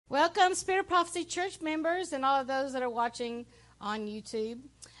Welcome, Spirit of Prophecy Church members and all of those that are watching on YouTube.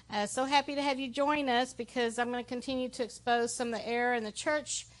 So happy to have you join us because I'm going to continue to expose some of the error in the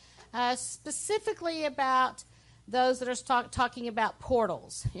church, specifically about those that are talking about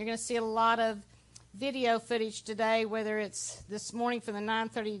portals. You're going to see a lot of video footage today, whether it's this morning from the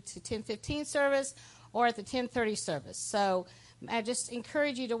 9:30 to 10:15 service or at the 10:30 service. So I just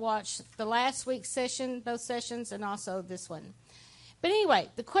encourage you to watch the last week's session, both sessions, and also this one. But anyway,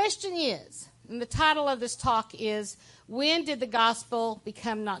 the question is, and the title of this talk is, when did the gospel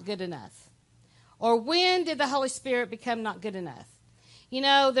become not good enough? Or when did the Holy Spirit become not good enough? You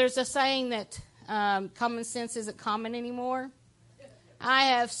know, there's a saying that common sense isn't common anymore. I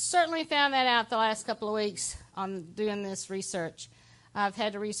have certainly found that out the last couple of weeks on doing this research. I've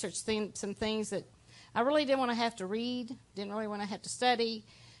had to research some things that I really didn't want to have to read, didn't really want to have to study,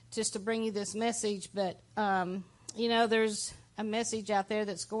 just to bring you this message. But, you know, there's a message out there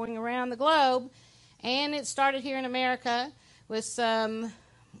that's going around the globe, and it started here in America with some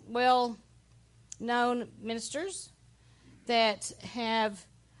well-known ministers that have,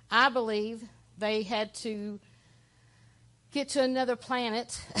 I believe, they had to get to another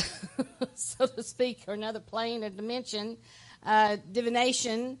planet, so to speak, or another plane, a dimension,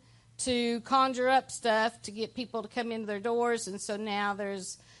 divination, to conjure up stuff to get people to come into their doors. And so now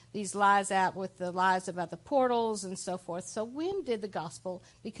there's these lies out with the lies about the portals and so forth. So when did the gospel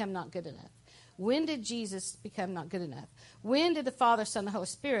become not good enough? When did Jesus become not good enough? When did the Father, Son, and the Holy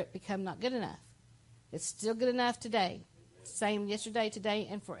Spirit become not good enough? It's still good enough today. Same yesterday, today,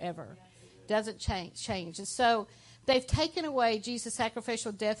 and forever. Doesn't change. And so they've taken away Jesus'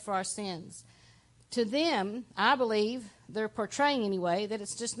 sacrificial death for our sins. To them, I believe, they're portraying anyway, that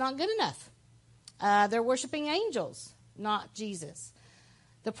it's just not good enough. They're worshiping angels, not Jesus.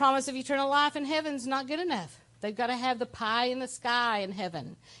 The promise of eternal life in heaven is not good enough. They've got to have the pie in the sky in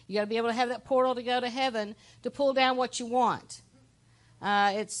heaven. You got to be able to have that portal to go to heaven to pull down what you want.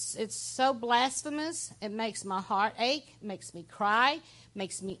 It's so blasphemous. It makes my heart ache, makes me cry,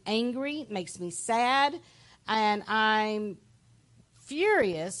 makes me angry, makes me sad, and I'm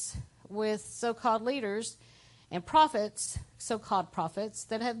furious with so-called leaders and prophets, so-called prophets,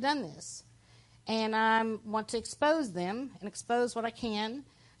 that have done this. And I want to expose them and expose what I can.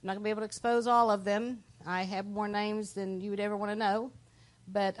 I'm not going to be able to expose all of them. I have more names than you would ever want to know,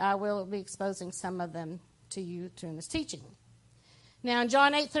 but I will be exposing some of them to you during this teaching. Now, in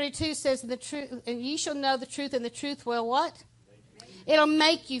John 8:32 says, "The truth, and ye shall know the truth, and the truth will" what? It'll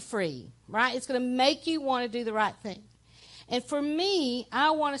make you free, right? It's going to make you want to do the right thing. And for me,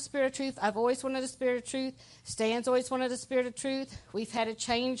 I want a spirit of truth. I've always wanted a spirit of truth. Stan's always wanted a spirit of truth. We've had to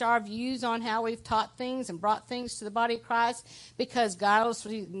change our views on how we've taught things and brought things to the body of Christ because God was,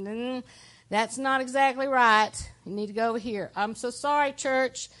 that's not exactly right. You need to go over here. I'm so sorry,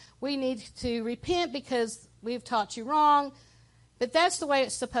 church. We need to repent because we've taught you wrong. But that's the way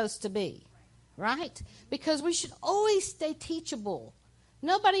it's supposed to be, right? Because we should always stay teachable.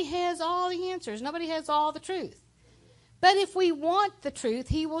 Nobody has all the answers. Nobody has all the truth. But if we want the truth,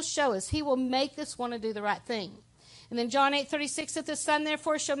 he will show us. He will make us want to do the right thing. And then John 8:36, "If the Son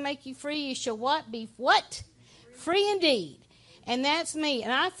therefore shall make you free, you shall" what? Be what? Free indeed. And that's me.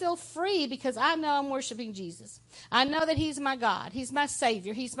 And I feel free because I know I'm worshiping Jesus. I know that he's my God. He's my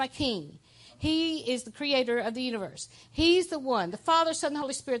Savior. He's my King. He is the creator of the universe. He's the one. The Father, Son, and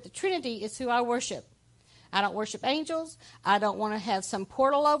Holy Spirit, the Trinity is who I worship. I don't worship angels. I don't want to have some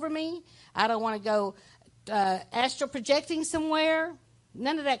portal over me. I don't want to go astral projecting somewhere.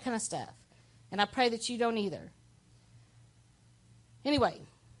 None of that kind of stuff. And I pray that you don't either. Anyway,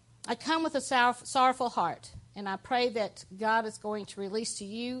 I come with a sorrowful heart. And I pray that God is going to release to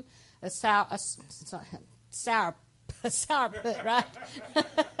you a sour put, right?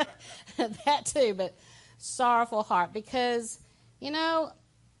 That too, but sorrowful heart. Because, you know,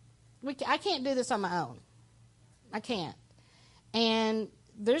 I can't do this on my own. I can't. And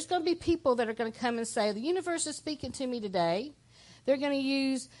there's going to be people that are going to come and say, the universe is speaking to me today. They're going to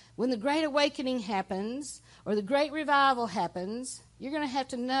use, when the Great Awakening happens or the Great Revival happens, you're going to have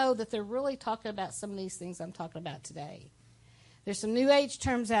to know that they're really talking about some of these things I'm talking about today. There's some New Age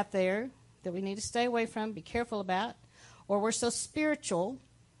terms out there that we need to stay away from, be careful about, or we're so spiritual,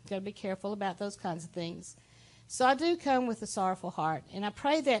 got to be careful about those kinds of things. So I do come with a sorrowful heart, and I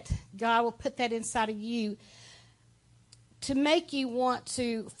pray that God will put that inside of you to make you want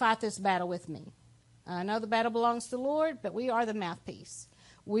to fight this battle with me. I know the battle belongs to the Lord, but we are the mouthpiece.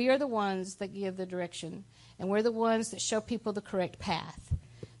 We are the ones that give the direction, and we're the ones that show people the correct path.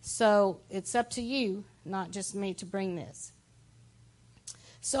 So it's up to you, not just me, to bring this.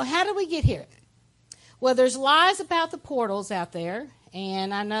 So how did we get here? Well, there's lies about the portals out there,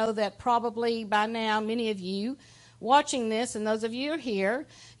 And I know that probably by now many of you watching this, and those of you who are here,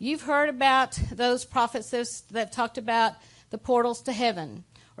 you've heard about those prophets that talked about the portals to heaven,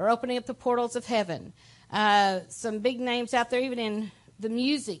 or opening up the portals of heaven. Some big names out there, even in the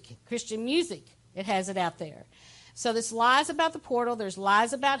music, Christian music, it has it out there. So there's lies about the portal. There's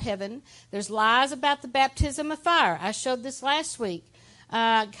lies about heaven. There's lies about the baptism of fire. I showed this last week.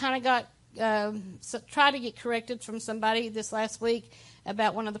 Tried to get corrected from somebody this last week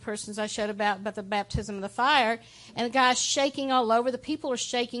about one of the persons I showed about the baptism of the fire. And the guy's shaking all over. The people are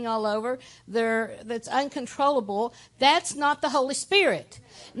shaking all over. That's uncontrollable. That's not the Holy Spirit.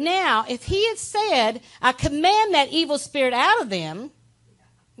 Now, if he had said, I command that evil spirit out of them,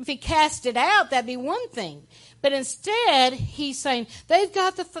 if he cast it out, that'd be one thing. But instead, he's saying, they've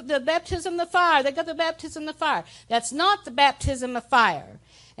got the baptism of the fire. They've got the baptism of the fire. That's not the baptism of fire.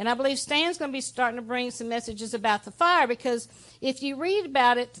 And I believe Stan's going to be starting to bring some messages about the fire, because if you read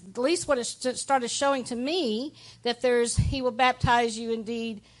about it, at least what it started showing to me, that he will baptize you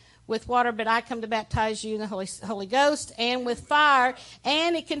indeed with water, but I come to baptize you in the Holy Ghost and with fire.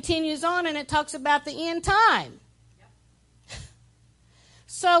 And it continues on, and it talks about the end time.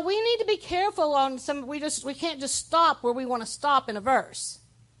 So we need to be careful on we can't just stop where we want to stop in a verse,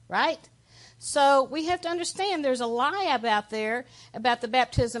 right? So we have to understand there's a lie about there about the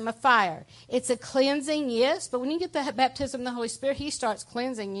baptism of fire. It's a cleansing, yes, but when you get the baptism of the Holy Spirit, he starts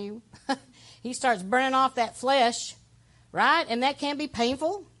cleansing you. He starts burning off that flesh, right? And that can be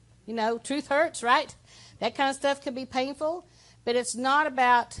painful. Truth hurts, right? That kind of stuff can be painful, but it's not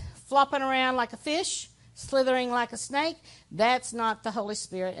about flopping around like a fish, slithering like a snake. That's not the Holy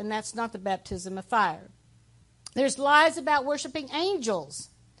Spirit, and that's not the baptism of fire. There's lies about worshiping angels.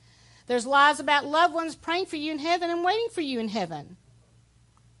 There's lies about loved ones praying for you in heaven and waiting for you in heaven.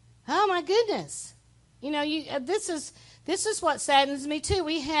 Oh my goodness. This is what saddens me too.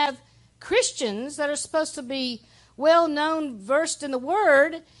 We have Christians that are supposed to be well-known, versed in the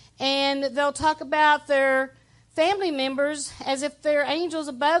Word, and they'll talk about their family members as if they're angels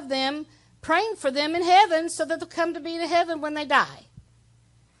above them, praying for them in heaven so that they'll come to be to heaven when they die.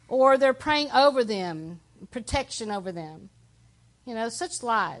 Or they're praying over them, protection over them. Such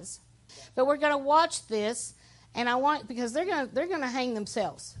lies. But we're going to watch this, and because they're going to hang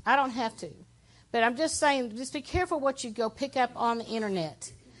themselves. I don't have to. But I'm just saying, just be careful what you go pick up on the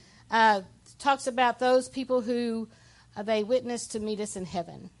internet. Talks about those people who they witness to meet us in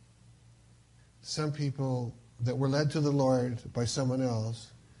heaven. Some people that were led to the Lord by someone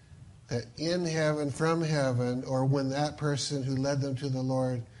else, that in heaven, from heaven, or when that person who led them to the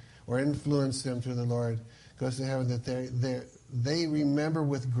Lord or influenced them to the Lord goes to heaven, that they remember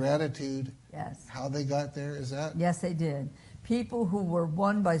with gratitude how they got there. Is that? Yes, they did. People who were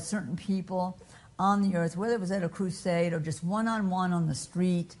won by certain people on the earth, whether it was at a crusade or just one-on-one on the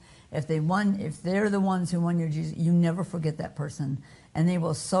street, if they're the ones who won your Jesus, you never forget that person. And they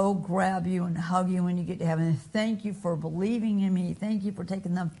will so grab you and hug you when you get to heaven. Thank you for believing in me. Thank you for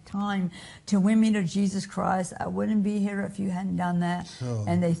taking the time to win me to Jesus Christ. I wouldn't be here if you hadn't done that. So.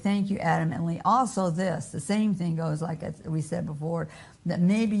 And they thank you adamantly. Also the same thing goes, like we said before, that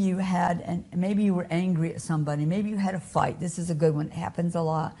maybe you were angry at somebody. Maybe you had a fight. This is a good one. It happens a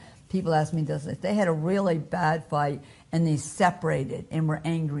lot. People ask me this. If they had a really bad fight and they separated and were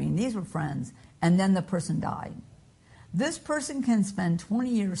angry, and these were friends, and then the person died. This person can spend 20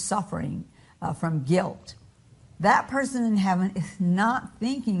 years suffering from guilt. That person in heaven is not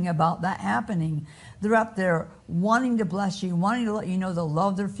thinking about that happening. They're up there wanting to bless you, wanting to let you know the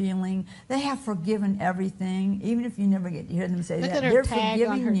love they're feeling. They have forgiven everything, even if you never get to hear them say that. They're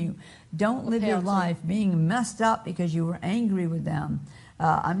forgiving you. Don't live your life being messed up because you were angry with them.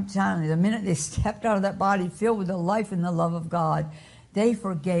 I'm telling you, the minute they stepped out of that body filled with the life and the love of God, they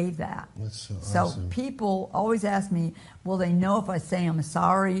forgave that. That's so awesome. So people always ask me, will they know if I say I'm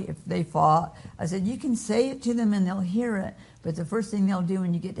sorry if they fought? I said, you can say it to them and they'll hear it. But the first thing they'll do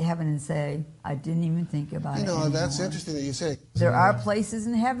when you get to heaven and say, I didn't even think about it anymore. That's interesting that you say. There are places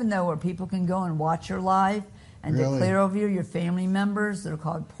in heaven, though, where people can go and watch your life and declare over you your family members. They're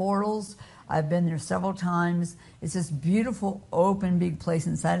called portals. I've been there several times. It's this beautiful, open, big place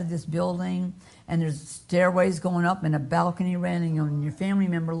inside of this building. And there's stairways going up and a balcony railing. And when your family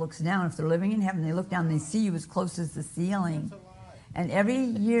member looks down, if they're living in heaven, they look down and they see you as close as the ceiling. And every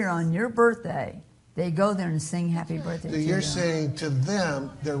year on your birthday, they go there and sing happy birthday to you. You're saying to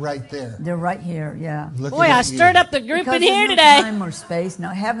them, they're right there. They're right here, yeah. Boy, I stirred up the group because in here no today. Time or space.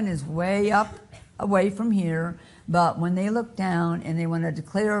 Now, heaven is way up away from here. But when they look down and they want to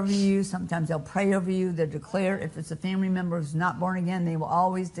declare over you, sometimes they'll pray over you. They'll declare, if it's a family member who's not born again, they will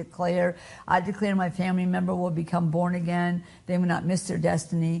always declare, I declare my family member will become born again. They will not miss their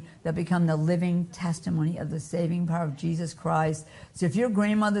destiny. They'll become the living testimony of the saving power of Jesus Christ. So if your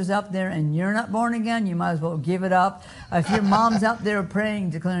grandmother's up there and you're not born again, you might as well give it up. If your mom's up there praying,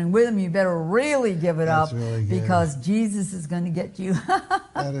 declaring with them, you better really give it That's up, really good. because Jesus is going to get you.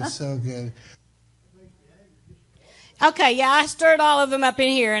 That is so good. Okay, yeah, I stirred all of them up in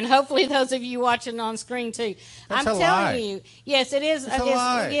here, and hopefully those of you watching on screen too. That's I'm a telling lie. you, yes, it is. It's a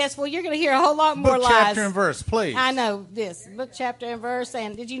lie. Yes, well, you're going to hear a whole lot more Book, lies. chapter, and verse, please. I know this book, chapter, and verse.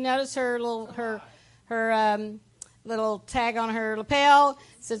 And did you notice her little tag on her lapel?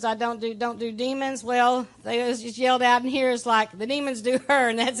 It says, "I don't do demons." Well, they just yelled out in here, it's like the demons do her,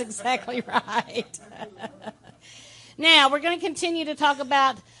 and that's exactly right. Now we're going to continue to talk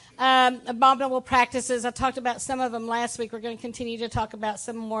about abominable practices. I talked about some of them last week. We're going to continue to talk about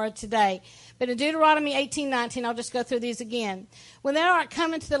some more today. But in Deuteronomy 18:19, I'll just go through these again. When thou art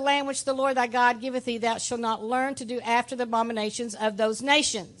come into the land which the Lord thy God giveth thee, thou shalt not learn to do after the abominations of those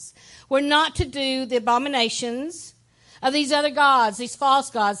nations. We're not to do the abominations of these other gods, these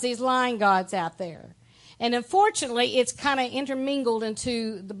false gods, these lying gods out there. And unfortunately, it's kind of intermingled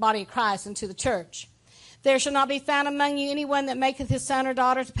into the body of Christ, into the church. There shall not be found among you anyone that maketh his son or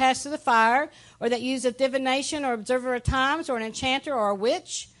daughter to pass through the fire, or that useth divination, or observer of times, or an enchanter, or a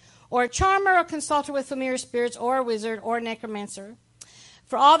witch, or a charmer, or consulter with familiar spirits, or a wizard, or a necromancer.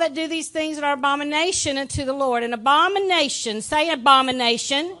 For all that do these things are abomination unto the Lord. An abomination, say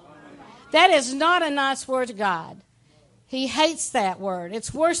abomination. That is not a nice word to God. He hates that word.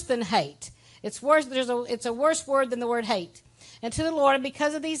 It's worse than hate. It's worse. It's a worse word than the word hate. And to the Lord, and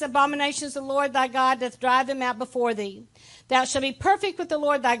because of these abominations, the Lord thy God doth drive them out before thee. Thou shalt be perfect with the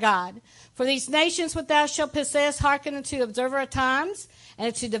Lord thy God. For these nations which thou shalt possess hearken unto observer of times, and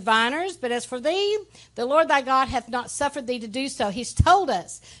unto diviners. But as for thee, the Lord thy God hath not suffered thee to do so. He's told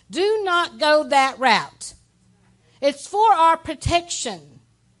us, do not go that route. It's for our protection.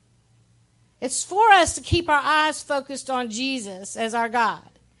 It's for us to keep our eyes focused on Jesus as our God.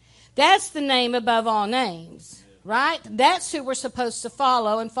 That's the name above all names. Right? That's who we're supposed to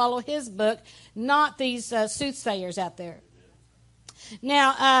follow, and follow his book, not these soothsayers out there.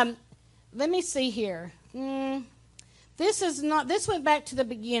 Now, let me see here. This went back to the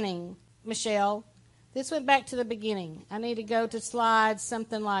beginning, Michelle. This went back to the beginning. I need to go to slide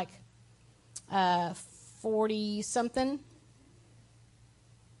something like 40-something.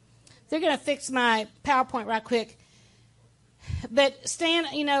 They're going to fix my PowerPoint right quick. But, Stan,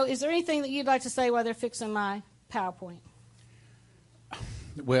 is there anything that you'd like to say while they're fixing my PowerPoint?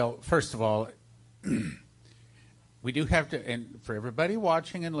 Well, first of all, we do have to, and for everybody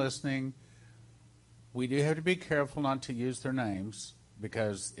watching and listening, we do have to be careful not to use their names,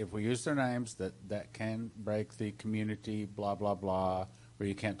 because if we use their names, that can break the community, blah, blah, blah, where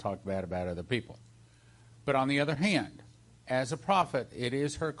you can't talk bad about other people. But on the other hand, as a prophet, it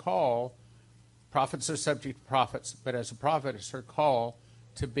is her call. Prophets are subject to prophets, but as a prophet, it's her call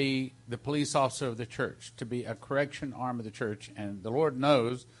to be the police officer of the church, to be a correction arm of the church. And the Lord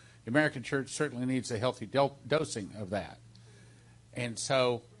knows the American church certainly needs a healthy dosing of that. And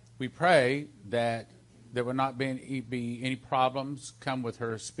so we pray that there will not be any problems come with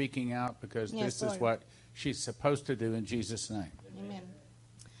her speaking out, because Yes, this Lord. is what she's supposed to do in Jesus' name. Amen.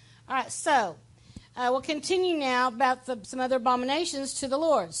 All right, so we'll continue now about some other abominations to the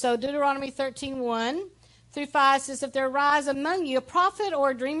Lord. So Deuteronomy 13:1 through 5 says, if there arise among you a prophet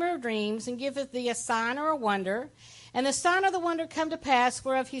or a dreamer of dreams, and giveth thee a sign or a wonder, and the sign or the wonder come to pass,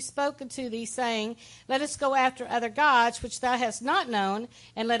 whereof he spoke unto thee, saying, let us go after other gods, which thou hast not known,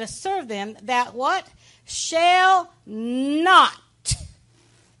 and let us serve them, that what? Shall not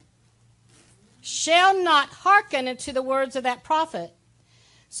hearken unto the words of that prophet.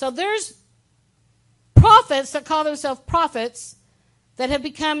 So there's prophets that call themselves prophets that have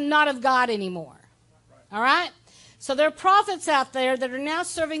become not of God anymore. All right? So there are prophets out there that are now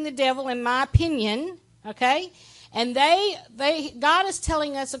serving the devil, in my opinion, okay? And God is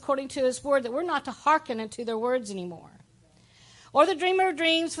telling us, according to his word, that we're not to hearken unto their words anymore. Or the dreamer of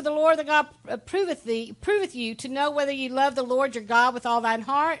dreams, for the Lord thy God proveth you to know whether you love the Lord your God with all thine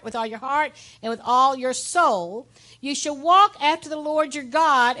heart, with all your heart, and with all your soul. You shall walk after the Lord your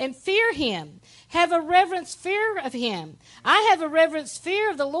God and fear him. Have a reverence fear of him. I have a reverence fear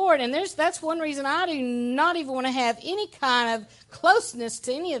of the Lord, and that's one reason I do not even want to have any kind of closeness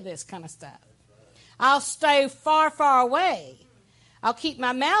to any of this kind of stuff. I'll stay far, far away. I'll keep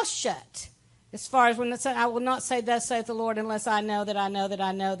my mouth shut. As far as when I will not say, thus saith the Lord, unless I know that I know that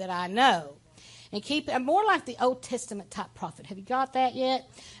I know that I know. and I'm more like the Old Testament type prophet. Have you got that yet?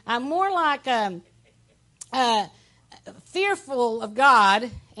 I'm more like fearful of God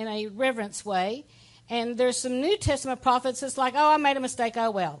in a reverence way. And there's some New Testament prophets that's like, oh, I made a mistake.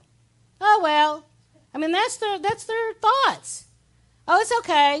 Oh, well. Oh, well. I mean, that's their thoughts. Oh, it's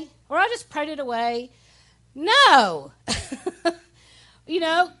okay. Or I just prayed it away. No.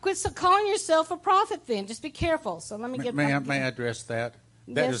 Quit calling yourself a prophet then. Just be careful. So let me get... May I address that?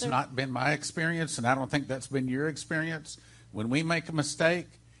 That Yes, has sir. not been my experience, and I don't think that's been your experience. When we make a mistake,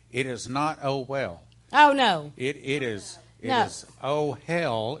 it is not, oh, well. Oh, no. It is... It No. is, oh,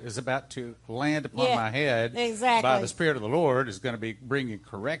 hell is about to land upon my head. Exactly. By the Spirit of the Lord is going to be bringing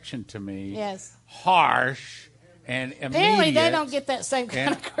correction to me. Yes. Harsh and immediate. Apparently they don't get that same kind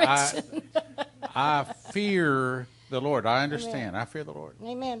And of correction. I fear the Lord. I understand. I fear the Lord.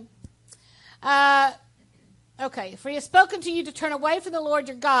 Amen. Okay, for he has spoken to you to turn away from the Lord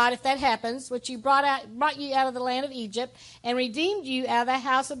your God, if that happens, which you brought you out of the land of Egypt, and redeemed you out of the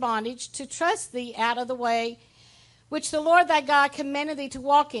house of bondage, to trust thee out of the way which the Lord thy God commanded thee to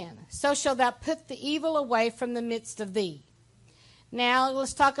walk in. So shalt thou put the evil away from the midst of thee. Now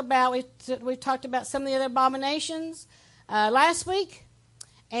let's talk about, we've talked about some of the other abominations last week,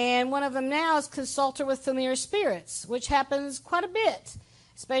 and one of them now is consulter with familiar spirits, which happens quite a bit,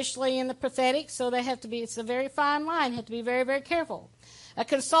 especially in the prophetic, so it's a very fine line, have to be very, very careful. A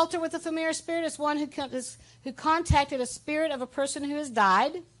consulter with a familiar spirit is one who contacted a spirit of a person who has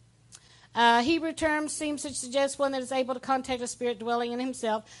died. Hebrew term seems to suggest one that is able to contact a spirit dwelling in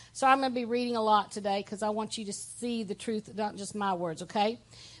himself. So I'm going to be reading a lot today because I want you to see the truth, not just my words, okay?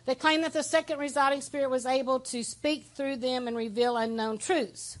 They claim that the second residing spirit was able to speak through them and reveal unknown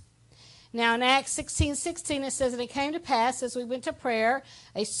truths. Now in Acts 16:16 it says, and it came to pass, as we went to prayer,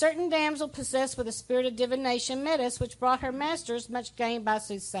 a certain damsel possessed with a spirit of divination met us, which brought her masters much gain by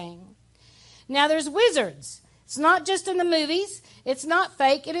soothsaying. Now there's wizards. It's not just in the movies. It's not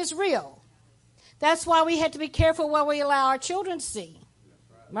fake. It is real. That's why we have to be careful what we allow our children to see.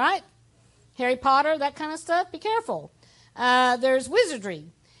 Right? Harry Potter, that kind of stuff, be careful. There's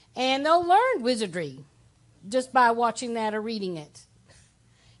wizardry. And they'll learn wizardry just by watching that or reading it.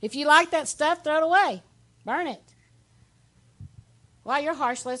 If you like that stuff, throw it away. Burn it. Well, you're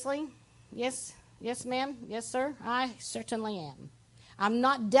harsh, Leslie. Yes, ma'am. Yes, sir. I certainly am. I'm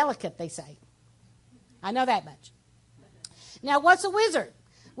not delicate, they say. I know that much. Now, what's a wizard?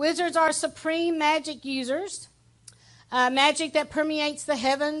 Wizards are supreme magic users. Magic that permeates the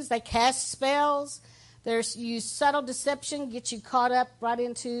heavens. They cast spells. They use subtle deception, get you caught up right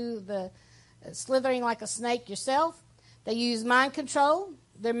into the slithering like a snake yourself. They use mind control.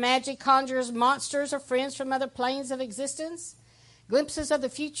 Their magic conjures monsters or friends from other planes of existence, glimpses of the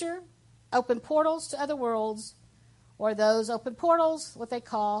future, open portals to other worlds, or those open portals, what they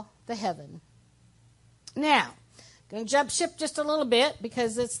call the heaven. Now, going to jump ship just a little bit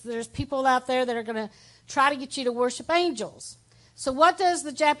because there's people out there that are going to try to get you to worship angels. So what does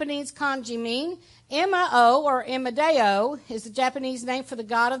the Japanese kanji mean? Ima-o, or Imadeo, is the Japanese name for the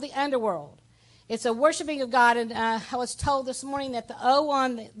god of the underworld. It's a worshiping of God, and I was told this morning that the O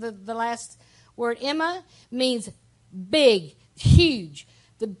on the last word, Ima, means big, huge,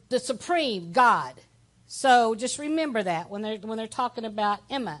 the supreme God. So just remember that when they're talking about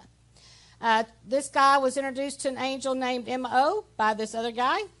Ima. This guy was introduced to an angel named Ima-o by this other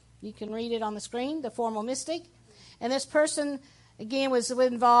guy. You can read it on the screen, the formal mystic. And this person, again, was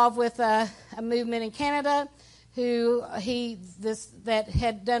involved with a movement in Canada that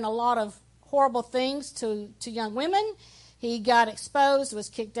had done a lot of horrible things to young women. He got exposed, was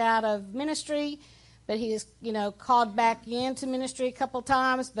kicked out of ministry, but he is, called back into ministry a couple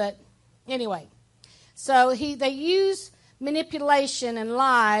times. But anyway, so they use manipulation and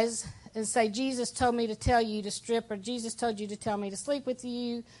lies and say, Jesus told me to tell you to strip, or Jesus told you to tell me to sleep with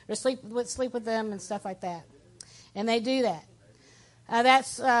you, or sleep with them, and stuff like that. And they do that.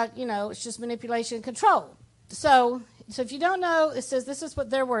 That's, it's just manipulation and control. So if you don't know, it says this is what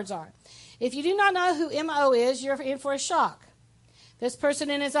their words are. If you do not know who M.O. is, you're in for a shock. This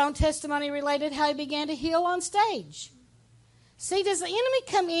person in his own testimony related how he began to heal on stage. See, does the enemy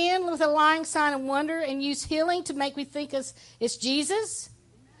come in with a lying sign of wonder and use healing to make me think it's Jesus?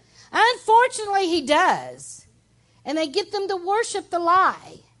 Unfortunately, he does. And they get them to worship the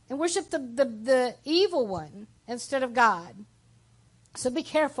lie and worship the evil one instead of God. So be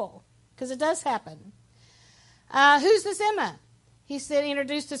careful, because it does happen. Who's this Emma? He said, he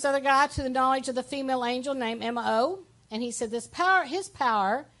introduced this other guy to the knowledge of the female angel named M.O. And he said his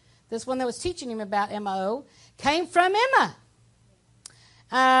power, this one that was teaching him about M.O., came from Emma.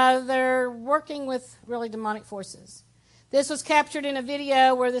 They're working with really demonic forces. This was captured in a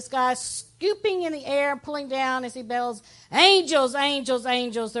video where this guy's scooping in the air and pulling down as he bells, "Angels, angels,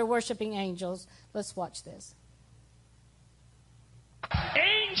 angels." They're worshiping angels. Let's watch this.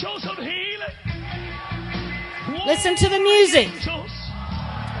 Angels of healing. Listen to the music. Angels,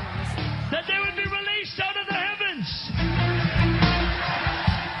 that they would be released out of the heavens.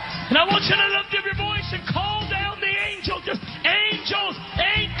 And I want you to lift up your voice and call down the angels. Just angels.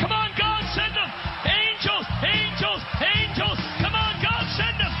 Come on, God, send them. Angels, angels, angels. Come on, God,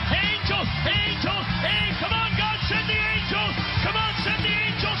 send them. Angels, angels, come on, God, send the angels. Come on, send the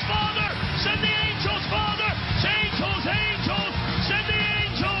angels, Father. Send the angels, Father. Angels, angels. Send the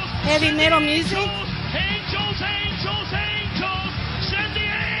angels. Heavy metal music. Angels, angels, angels. Send the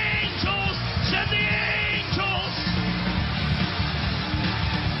angels. Send the angels.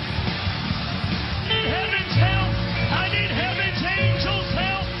 Heaven's help. I need heaven's angels'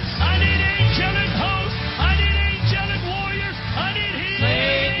 help. I need angelic hosts. I need angelic warriors. I need healing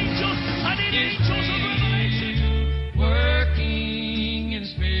angels. I need angels of revelation. Working in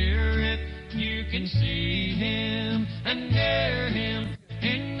spirit, you can see him and hear him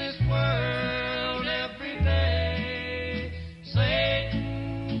in this world every day.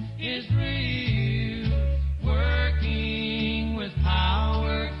 Satan is real, working with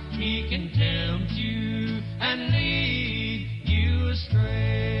power. He can tempt you and lead you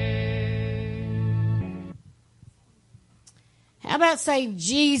astray. How about say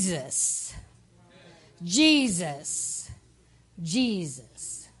Jesus? Jesus.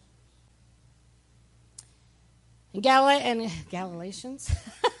 Jesus. And Galatians?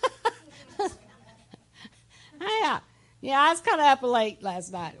 Yeah, I was kind of up late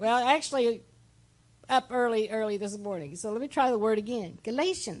last night. Well, actually, up early this morning. So let me try the word again.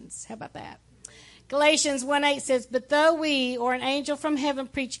 Galatians. How about that? Galatians 1:8 says, "But though we or an angel from heaven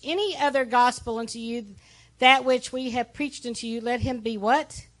preach any other gospel unto you, that which we have preached unto you, let him be"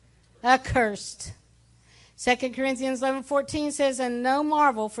 what? Accursed. 2 Corinthians 11:14 says, "And no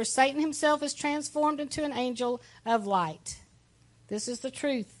marvel, for Satan himself is transformed into an angel of light." This is the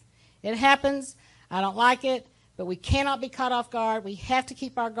truth. It happens. I don't like it, but we cannot be caught off guard. We have to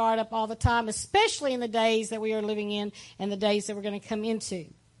keep our guard up all the time, especially in the days that we are living in and the days that we're going to come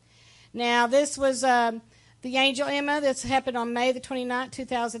into. Now, this was the angel Emma. This happened on May the 29th,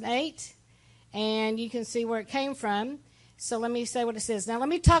 2008, and you can see where it came from. So let me say what it says. Now, let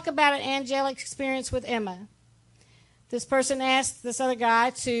me talk about an angelic experience with Emma. This person asked this other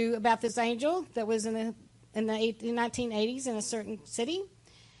guy about this angel that was in the 1980s in a certain city.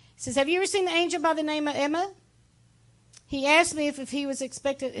 He says, "Have you ever seen the angel by the name of Emma?" He asked me if he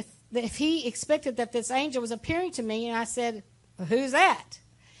expected that this angel was appearing to me, and I said, "Well, who's that?"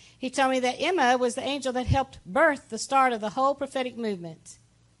 He told me that Emma was the angel that helped birth the start of the whole prophetic movement.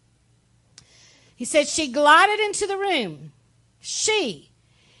 He said she glided into the room.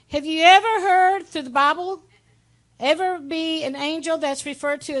 Have you ever heard through the Bible ever be an angel that's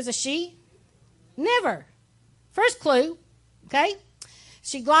referred to as a she? Never. First clue, okay?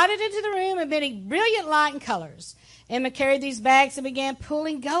 She glided into the room emitting brilliant light and colors. Emma carried these bags and began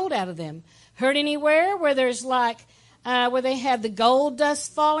pulling gold out of them. Heard anywhere where there's where they have the gold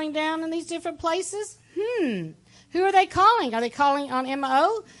dust falling down in these different places? Who are they calling? Are they calling on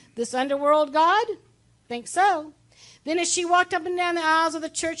M.O., this underworld god? Think so. Then as she walked up and down the aisles of the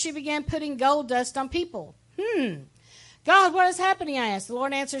church, she began putting gold dust on people. God, what is happening? I asked. The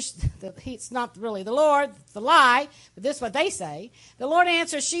Lord answers, it's not really the Lord, it's the lie, but this is what they say. The Lord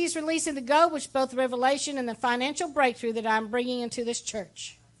answers, she's releasing the gold, which both the revelation and the financial breakthrough that I'm bringing into this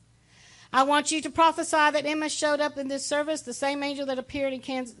church. I want you to prophesy that Emma showed up in this service, the same angel that appeared in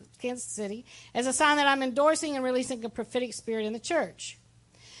Kansas City, as a sign that I'm endorsing and releasing a prophetic spirit in the church.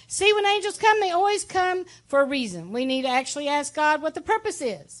 See, when angels come, they always come for a reason. We need to actually ask God what the purpose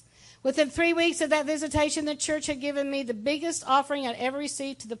is. Within 3 weeks of that visitation, the church had given me the biggest offering I'd ever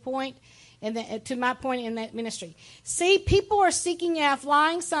received to my point in that ministry. See, people are seeking out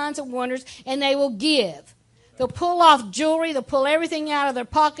flying signs and wonders, and they will give. They'll pull off jewelry. They'll pull everything out of their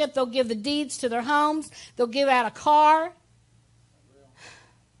pocket. They'll give the deeds to their homes. They'll give out a car.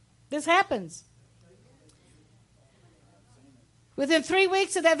 This happens. Within 3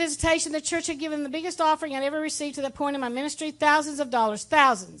 weeks of that visitation, the church had given the biggest offering I'd ever received to that point in my ministry, thousands of dollars,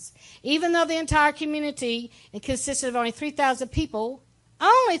 thousands. Even though the entire community consisted of only 3,000 people,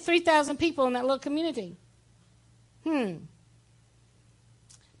 only 3,000 people in that little community. During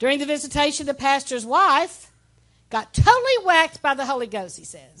the visitation, the pastor's wife got totally whacked by the Holy Ghost, he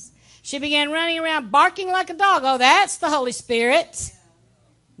says. She began running around barking like a dog. Oh, that's the Holy Spirit.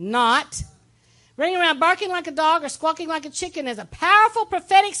 Not. Running around barking like a dog or squawking like a chicken as a powerful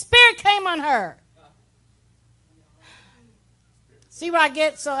prophetic spirit came on her. See why I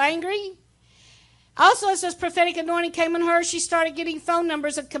get so angry? Also, as this prophetic anointing came on her, she started getting phone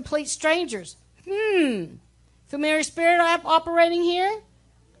numbers of complete strangers. Familiar spirit operating here?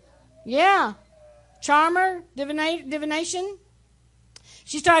 Yeah. Charmer, divination.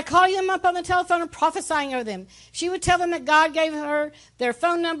 She started calling them up on the telephone and prophesying over them. She would tell them that God gave her their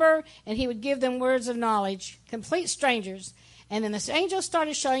phone number and he would give them words of knowledge. Complete strangers. And then the angels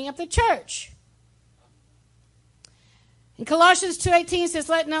started showing up at church. In Colossians 2:18 says,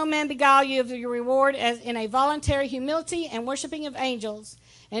 let no man beguile you of your reward as in a voluntary humility and worshiping of angels,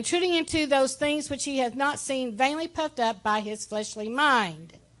 intruding into those things which he hath not seen, vainly puffed up by his fleshly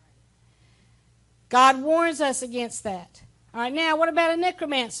mind. God warns us against that. All right, now what about a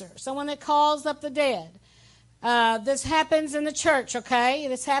necromancer, someone that calls up the dead? This happens in the church, okay?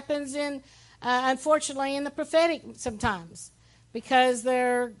 This happens unfortunately, in the prophetic sometimes because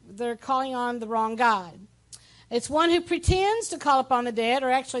they're calling on the wrong God. It's one who pretends to call upon the dead, or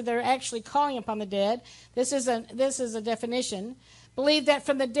actually they're actually calling upon the dead. This is a definition. Believe that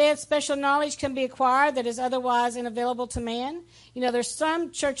from the dead special knowledge can be acquired that is otherwise unavailable to man. You know, there's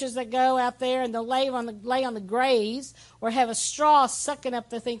some churches that go out there and they'll lay on the graves or have a straw sucking up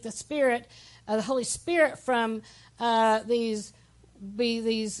the Spirit, the Holy Spirit from these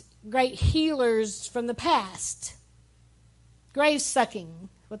great healers from the past. Grave sucking,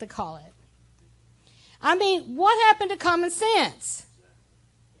 what they call it. I mean, what happened to common sense?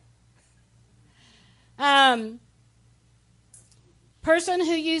 Person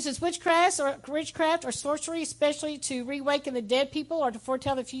who uses witchcraft or sorcery, especially to reawaken the dead people or to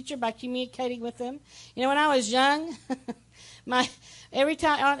foretell the future by communicating with them. You know, when I was young, every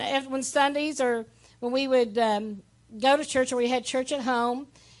time when Sundays or when we would go to church or we had church at home,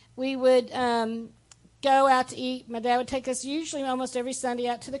 we would go out to eat. My dad would take us usually almost every Sunday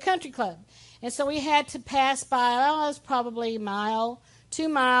out to the country club. And so we had to pass by, it was probably a mile, 2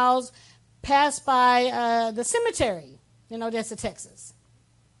 miles, pass by the cemetery in Odessa, Texas.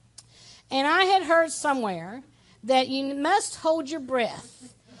 And I had heard somewhere that you must hold your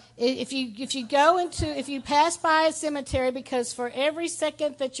breath if you pass by a cemetery, because for every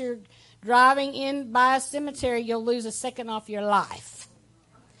second that you're driving in by a cemetery, you'll lose a second off your life.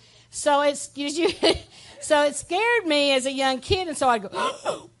 So it scared me as a young kid, and so I'd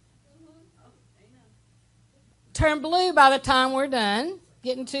go, turn blue by the time we're done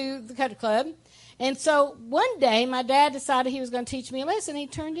getting to the country club. And so one day my dad decided he was going to teach me a lesson. He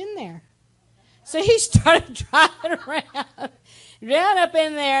turned in there. So he started driving around up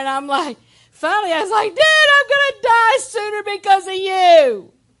in there, and I'm like, finally I was like, Dad, I'm going to die sooner because of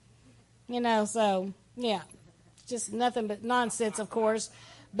you. You know, so yeah, just nothing but nonsense, of course.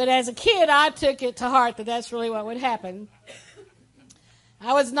 But as a kid, I took it to heart that that's really what would happen.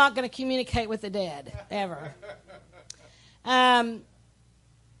 I was not going to communicate with the dead, ever. A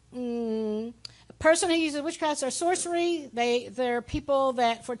person who uses witchcraft or sorcery, they're people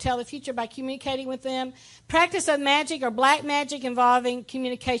that foretell the future by communicating with them. Practice of magic or black magic involving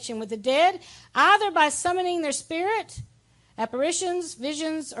communication with the dead, either by summoning their spirit, apparitions,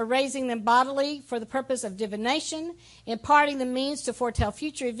 visions, or raising them bodily for the purpose of divination, imparting the means to foretell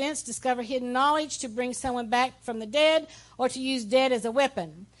future events, discover hidden knowledge, to bring someone back from the dead, or to use dead as a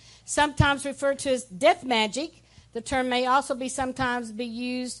weapon. Sometimes referred to as death magic, the term may also sometimes be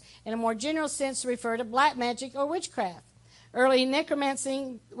used in a more general sense to refer to black magic or witchcraft. Early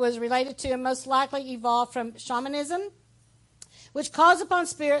necromancy was related to and most likely evolved from shamanism, which calls upon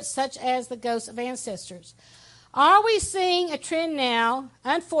spirits such as the ghosts of ancestors. Are we seeing a trend now,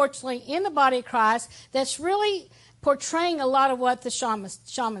 unfortunately, in the body of Christ that's really portraying a lot of what the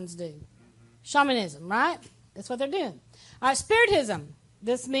shamans do? Shamanism, right? That's what they're doing. All right, spiritism.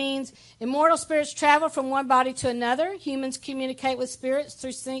 This means immortal spirits travel from one body to another. Humans communicate with spirits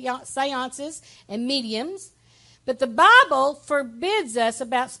through seances and mediums. But the Bible forbids us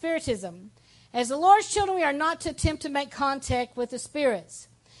about spiritism. As the Lord's children, we are not to attempt to make contact with the spirits.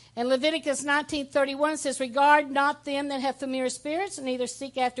 And Leviticus 19:31 says, regard not them that have familiar spirits, and neither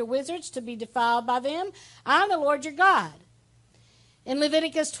seek after wizards to be defiled by them. I am the Lord your God. In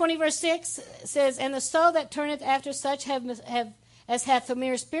Leviticus 20 verse 6 says, and the soul that turneth after such hath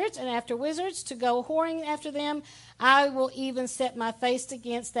familiar spirits and after wizards to go whoring after them, I will even set my face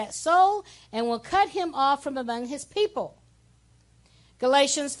against that soul and will cut him off from among his people.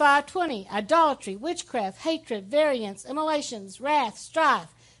 Galatians 5:20, idolatry, witchcraft, hatred, variance, immolations, wrath, strife,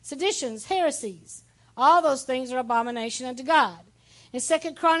 seditions, heresies. All those things are abomination unto God. In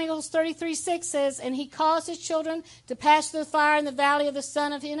 2 Chronicles 33:6 says, and he caused his children to pass through the fire in the valley of the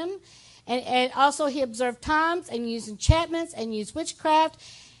son of Hinnom. And also he observed times and used enchantments and used witchcraft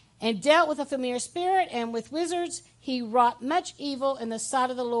and dealt with a familiar spirit and with wizards. he wrought much evil in the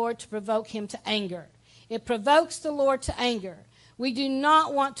sight of the Lord to provoke him to anger. It provokes the Lord to anger. We do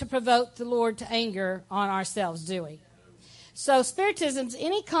not want to provoke the Lord to anger on ourselves, do we? So Spiritism's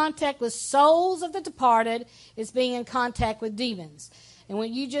any contact with souls of the departed is being in contact with demons. And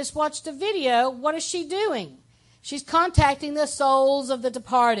when you just watched a video, what is she doing? She's contacting the souls of the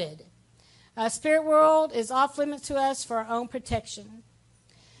departed. Spirit world is off limits to us for our own protection.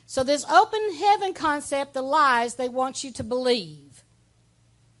 So this open heaven concept, the lies they want you to believe.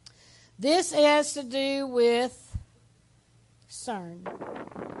 This has to do with CERN.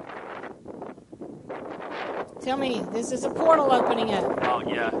 Tell me, this is a portal opening up. Oh,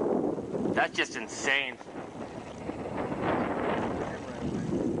 yeah. That's just insane.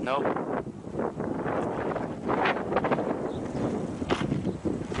 Nope.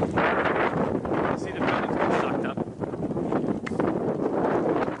 See the building's been sucked up.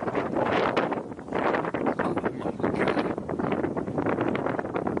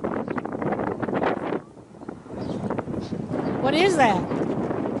 What is that?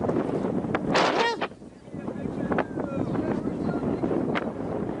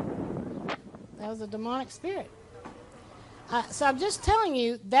 That was a demonic spirit. So I'm just telling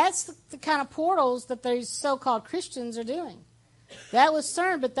you, that's the kind of portals that these so-called Christians are doing. That was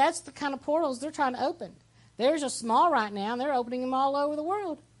CERN, but that's the kind of portals they're trying to open. There's a small right now, and they're opening them all over the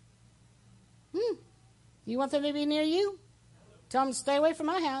world. You want them to be near you? Tell them to stay away from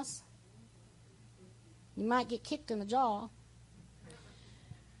my house. You might get kicked in the jaw.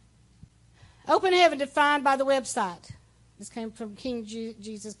 Open heaven defined by the website. This came from King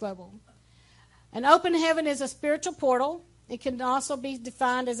Jesus Global. An open heaven is a spiritual portal. It can also be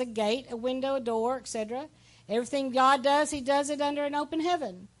defined as a gate, a window, a door, etc. Everything God does, he does it under an open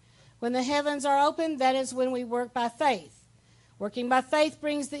heaven. When the heavens are open, that is when we work by faith. Working by faith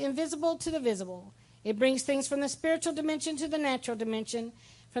brings the invisible to the visible. It brings things from the spiritual dimension to the natural dimension,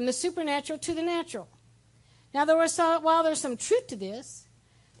 from the supernatural to the natural. Now, while there's some truth to this,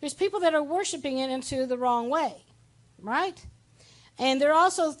 there's people that are worshiping it into the wrong way, right? And they're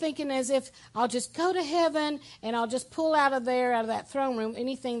also thinking as if I'll just go to heaven and I'll just pull out of that throne room,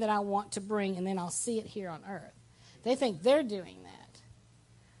 anything that I want to bring, and then I'll see it here on earth. They think they're doing that.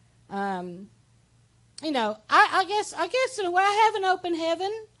 I guess in a way I have an open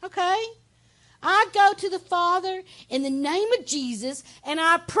heaven, okay? I go to the Father in the name of Jesus and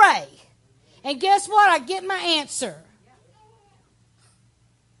I pray. And guess what? I get my answer.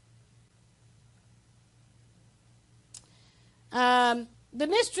 The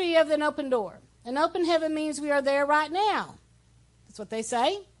mystery of an open door. An open heaven means we are there right now. That's what they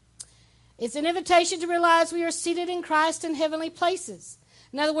say. It's an invitation to realize we are seated in Christ in heavenly places.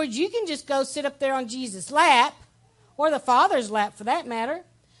 In other words, you can just go sit up there on Jesus' lap, or the Father's lap for that matter.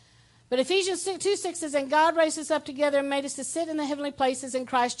 But Ephesians 2:6 says, and God raised us up together and made us to sit in the heavenly places in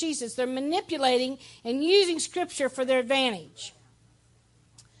Christ Jesus. They're manipulating and using Scripture for their advantage.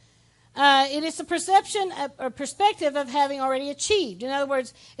 It is a perception or perspective of having already achieved. In other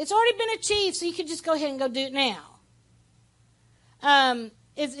words, it's already been achieved, so you can just go ahead and go do it now.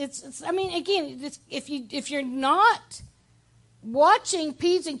 If you're not watching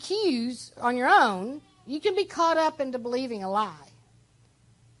P's and Q's on your own, you can be caught up into believing a lie.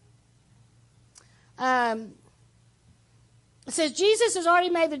 It says Jesus has already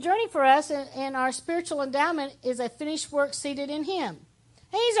made the journey for us, and our spiritual endowment is a finished work seated in Him.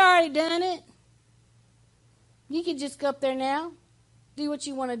 He's already done it. You can just go up there now, do what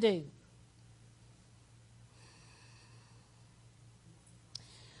you want to do.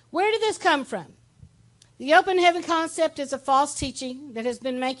 Where did this come from? The open heaven concept is a false teaching that has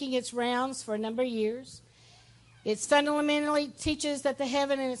been making its rounds for a number of years. It fundamentally teaches that the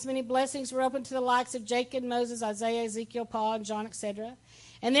heaven and its many blessings were open to the likes of Jacob, Moses, Isaiah, Ezekiel, Paul, and John, etc.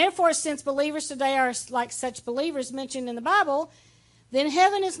 And therefore, since believers today are like such believers mentioned in the Bible, then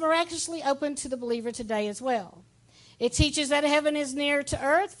heaven is miraculously open to the believer today as well. It teaches that heaven is near to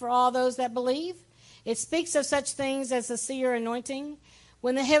earth for all those that believe. It speaks of such things as the seer anointing.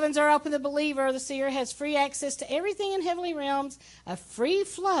 When the heavens are open, the believer or the seer has free access to everything in heavenly realms, a free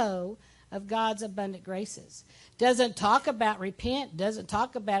flow of God's abundant graces. Doesn't talk about repent, doesn't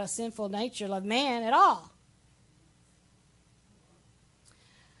talk about a sinful nature of man at all.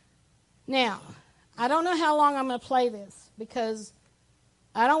 Now, I don't know how long I'm going to play this because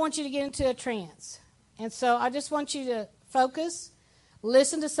I don't want you to get into a trance. And so I just want you to focus,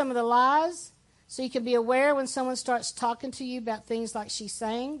 listen to some of the lies, so you can be aware when someone starts talking to you about things like she's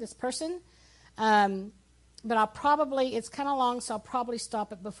saying, this person. But it's kind of long, so I'll probably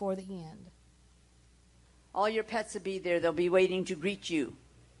stop it before the end. All your pets will be there. They'll be waiting to greet you,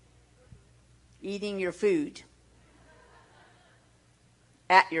 eating your food.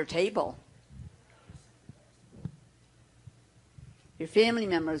 at your table. Your family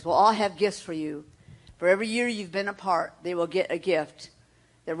members will all have gifts for you. For every year you've been apart, they will get a gift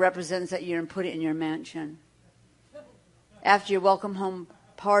that represents that year and put it in your mansion. After your welcome home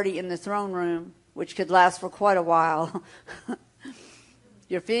party in the throne room, which could last for quite a while,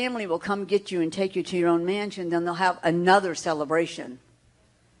 your family will come get you and take you to your own mansion. Then they'll have another celebration.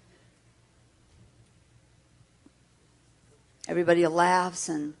 Everybody laughs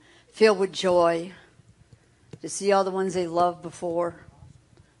and filled with joy to see all the ones they loved before.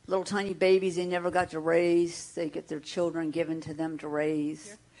 Little tiny babies they never got to raise. They get their children given to them to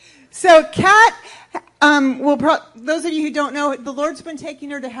raise. So Kat, those of you who don't know, the Lord's been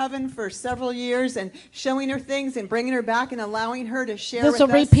taking her to heaven for several years and showing her things and bringing her back and allowing her to share with us. This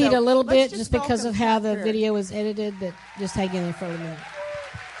will repeat So a little let's bit just because of welcome how Kat the Fair. video was edited, but just hang in there for a minute.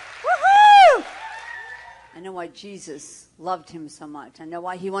 Woohoo! I know why Jesus loved him so much. I know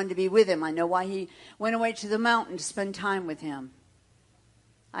why he wanted to be with him. I know why he went away to the mountain to spend time with him.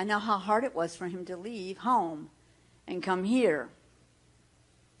 I know how hard it was for him to leave home and come here.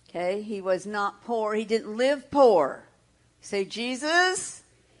 Okay? He was not poor. He didn't live poor. Say, Jesus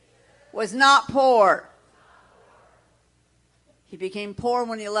was not poor. He became poor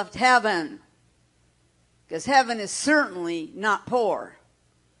when he left heaven. Because heaven is certainly not poor.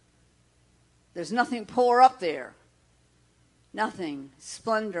 There's nothing poor up there. Nothing.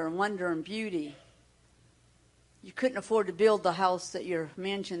 Splendor and wonder and beauty. You couldn't afford to build the house that your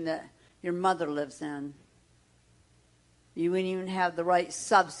mansion that your mother lives in. You wouldn't even have the right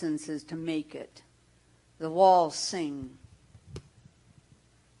substances to make it. The walls sing.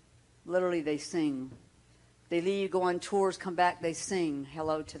 Literally, they sing. They leave, go on tours, come back, they sing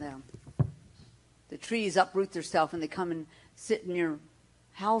hello to them. The trees uproot themselves and they come and sit in your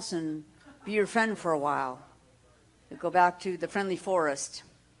house and be your friend for a while. They go back to the friendly forest.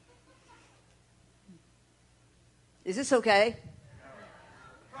 Is this okay?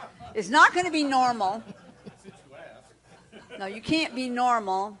 It's not going to be normal. No, you can't be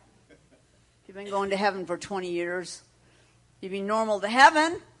normal. You've been going to heaven for 20 years. You'd be normal to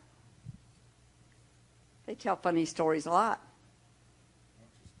heaven. They tell funny stories a lot.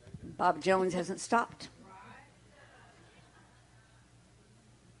 Bob Jones hasn't stopped.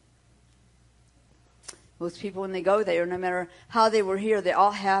 Most people, when they go there, no matter how they were here, they're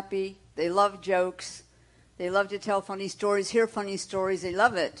all happy. They love jokes. They love to tell funny stories, hear funny stories. They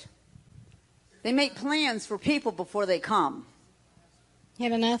love it. They make plans for people before they come.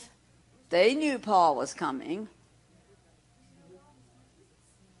 Had enough? They knew Paul was coming.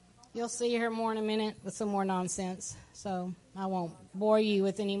 You'll see her more in a minute with some more nonsense. So I won't bore you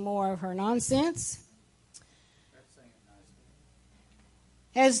with any more of her nonsense.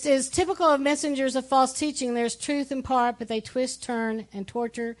 As is typical of messengers of false teaching, there's truth in part, but they twist, turn, and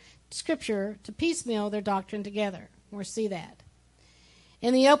torture Scripture to piecemeal their doctrine together. We'll see that.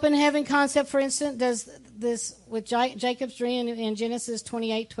 In the open heaven concept, for instance, does this with Jacob's dream in Genesis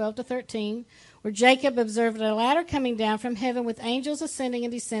 28:12-13, where Jacob observed a ladder coming down from heaven with angels ascending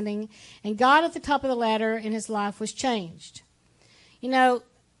and descending, and God at the top of the ladder, and his life was changed. You know,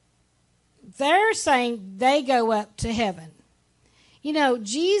 they're saying they go up to heaven. You know,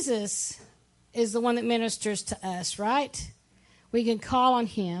 Jesus is the one that ministers to us, right? We can call on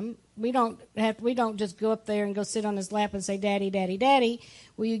him. We don't just go up there and go sit on his lap and say, "Daddy, Daddy, Daddy,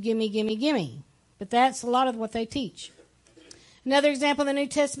 will you give me, give me, give me?" But that's a lot of what they teach. Another example in the New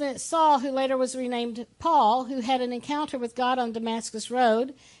Testament, Saul, who later was renamed Paul, who had an encounter with God on Damascus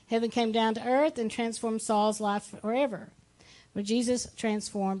Road. Heaven came down to earth and transformed Saul's life forever. But Jesus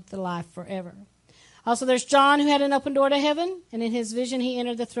transformed the life forever. Also, there's John, who had an open door to heaven, and in his vision he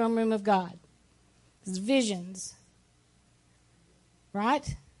entered the throne room of God. His visions.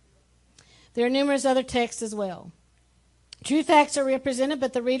 Right? There are numerous other texts as well. True facts are represented,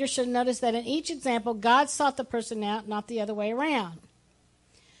 but the reader should notice that in each example, God sought the person out, not the other way around.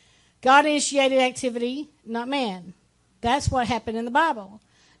 God initiated activity, not man. That's what happened in the Bible.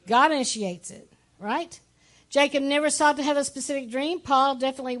 God initiates it, right? Jacob never sought to have a specific dream. Paul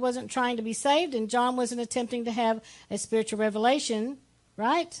definitely wasn't trying to be saved, and John wasn't attempting to have a spiritual revelation,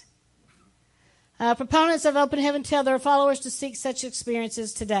 right? Proponents of open heaven tell their followers to seek such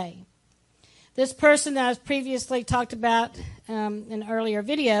experiences today. This person that I've previously talked about in an earlier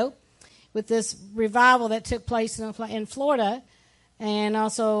video with this revival that took place in Florida and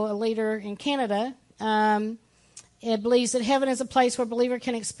also a leader in Canada, it believes that heaven is a place where a believer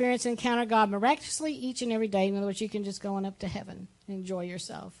can experience and encounter God miraculously each and every day. In other words, you can just go on up to heaven and enjoy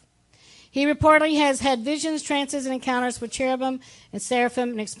yourself. He reportedly has had visions, trances, and encounters with cherubim and seraphim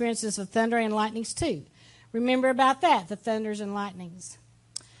and experiences of thunder and lightnings too. Remember about that, the thunders and lightnings.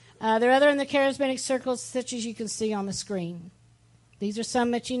 There are other in the charismatic circles, such as you can see on the screen. These are some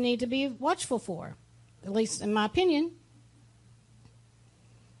that you need to be watchful for, at least in my opinion.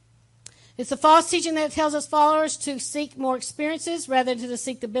 It's a false teaching that tells us followers to seek more experiences rather than to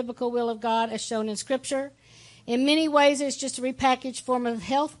seek the biblical will of God as shown in Scripture. In many ways, it's just a repackaged form of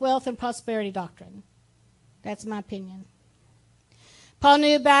health, wealth, and prosperity doctrine. That's my opinion. Paul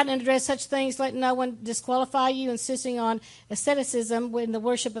knew about and addressed such things, let no one disqualify you, insisting on asceticism in the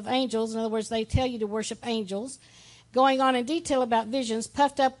worship of angels. In other words, they tell you to worship angels, going on in detail about visions,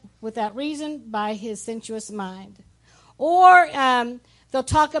 puffed up without reason by his sensuous mind. Or they'll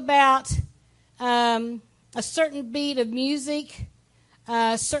talk about a certain beat of music,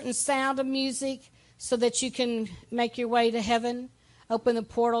 a certain sound of music, so that you can make your way to heaven, open the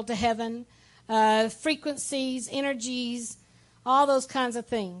portal to heaven, frequencies, energies, all those kinds of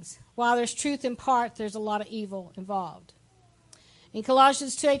things. While there's truth in part, there's a lot of evil involved. In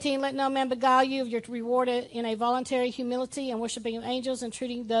Colossians 2:18, let no man beguile you of your reward in a voluntary humility and worshiping of angels,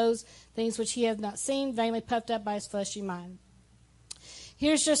 entreating those things which he hath not seen, vainly puffed up by his fleshy mind.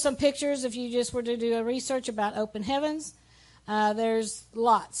 Here's just some pictures if you just were to do a research about open heavens. There's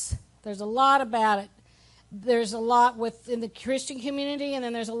lots. There's a lot about it. There's a lot within the Christian community, and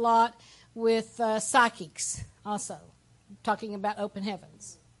then there's a lot with psychics also, talking about open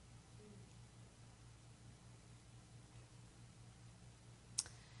heavens.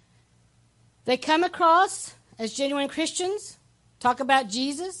 They come across as genuine Christians, talk about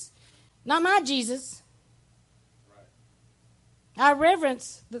Jesus, not my Jesus. I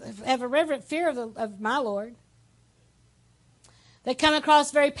have a reverent fear of my Lord. They come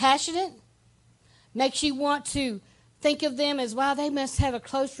across very passionate, makes you want to think of them as, wow, they must have a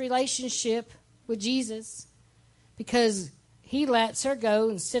close relationship with Jesus because he lets her go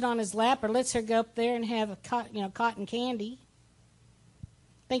and sit on his lap or lets her go up there and have a cotton candy.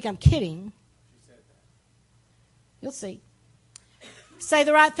 Think I'm kidding. You'll see. Say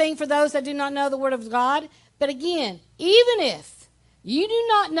the right thing for those that do not know the Word of God. But again, even if you do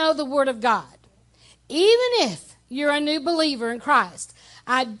not know the Word of God, even if you're a new believer in Christ,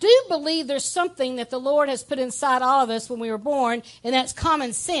 I do believe there's something that the Lord has put inside all of us when we were born, and that's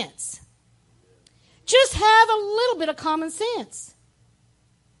common sense. Just have a little bit of common sense.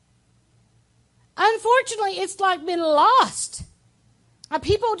 Unfortunately, it's like been lost.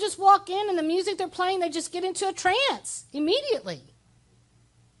 People just walk in and the music they're playing, they just get into a trance immediately.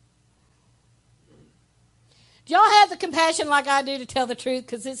 Do y'all have the compassion like I do to tell the truth?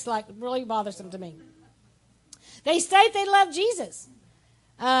 Because it's like really bothersome to me. They state they love Jesus.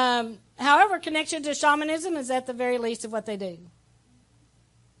 However, connection to shamanism is at the very least of what they do.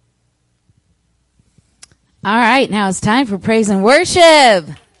 All right, now it's time for praise and worship.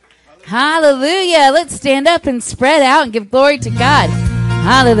 Hallelujah. Let's stand up and spread out and give glory to God.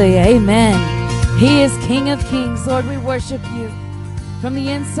 Hallelujah. Amen. He is King of Kings. Lord, we worship you from the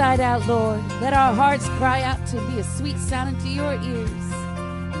inside out, Lord. Let our hearts cry out to be a sweet sound into your ears.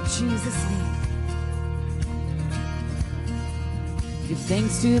 In Jesus' name. Give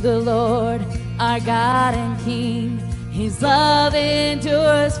thanks to the Lord, our God and King. His love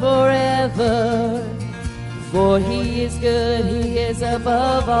endures forever. For he is good, he is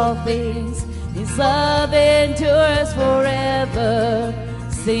above all things. His love endures forever.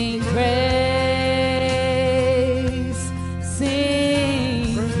 Sing praise,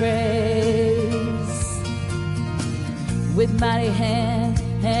 sing praise. With mighty hand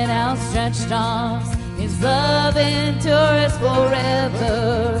and outstretched arms, his love endures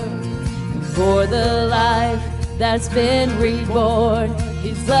forever. For the life that's been reborn,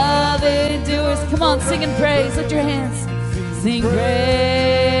 his love endures. Come on, sing and praise. Lift your hands. Sing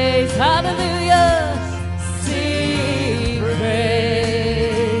praise. Hallelujah. Sing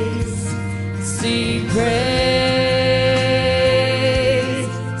praise. Sing praise.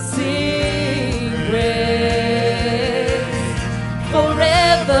 Sing praise.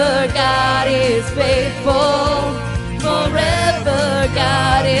 Forever God is faithful. Forever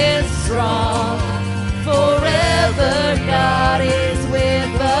God is strong. Forever God is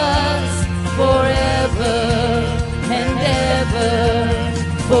with us. Forever and ever.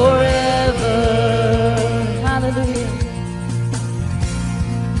 Forever. Hallelujah.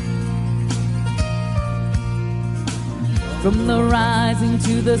 From the rising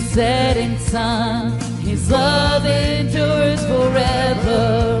to the setting sun, his love endures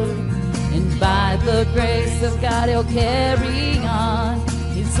forever. And by the grace of God he'll carry on.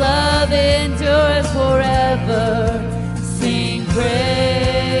 His love endures forever. Sing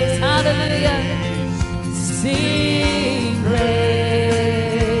praise. Hallelujah. Sing praise.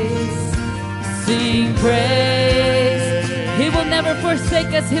 Sing praise. He will never forsake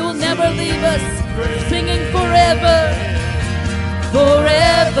forsake us. He will never leave us. Singing forever.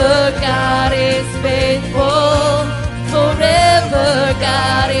 Forever God is faithful. Forever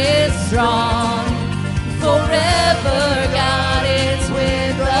God is strong. Forever God is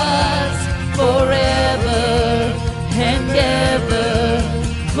with us. Forever and ever.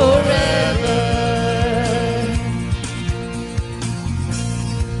 Forever.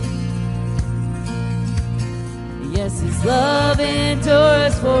 Yes, His love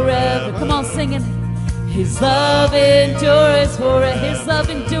endures forever. Come on, sing it. His love endures forever. His love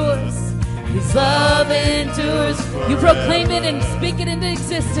endures. His love endures. You proclaim it and speak it into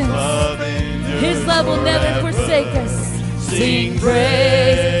existence. His love will never forsake us. Sing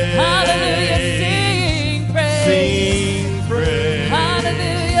praise. Hallelujah. Sing praise. Sing praise.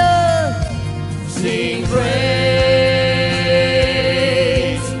 Hallelujah. Sing praise.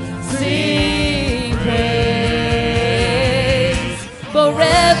 Sing praise.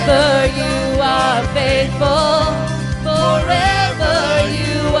 Forever you are faithful. Forever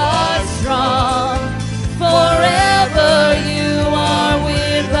you are strong. Forever you are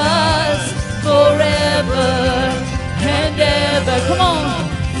with us. Forever and ever. Come on.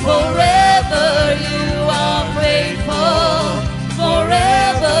 Forever you are faithful.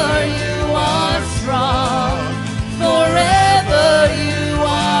 Forever you are strong. Forever you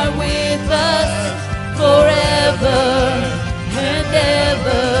are with us. Forever and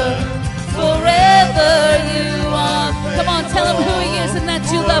ever. Forever you are. Come on, tell him who he is and that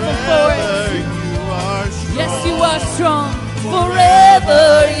you love him for it. Yes, you are strong. Forever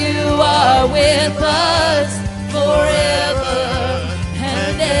you are with us. Forever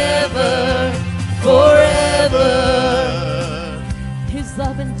and ever. Forever. His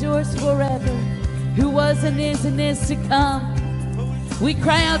love endures forever. Who was and is to come. We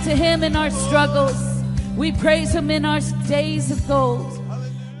cry out to him in our struggles. We praise him in our days of gold.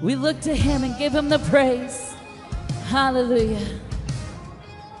 We look to him and give him the praise. Hallelujah.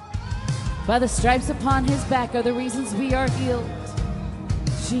 By the stripes upon his back are the reasons we are healed.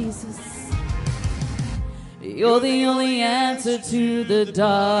 Jesus. You're the only answer to the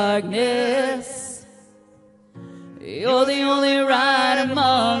darkness. You're the only right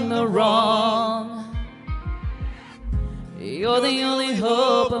among the wrong. You're the only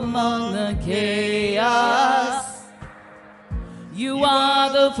hope among the chaos. You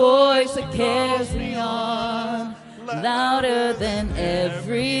are the voice that carries me on. Louder than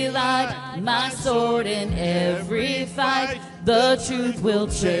every light, my sword in every fight. The truth will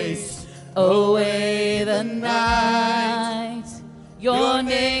chase away the night. Your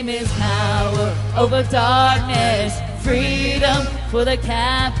name is power over darkness, freedom for the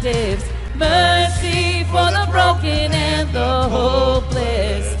captives, mercy for the broken and the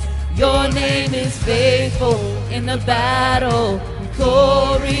hopeless. Your name is faithful in the battle,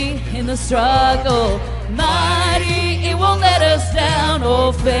 glory in the struggle. Mighty, it won't let us down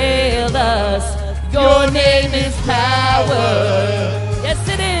or fail us. Your name is power. Yes,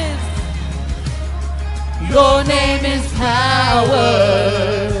 it is. Your name is power.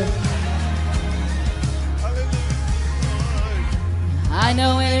 I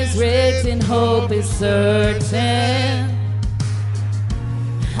know it is written, hope is certain.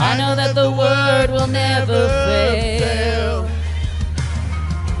 I know that the word will never fail.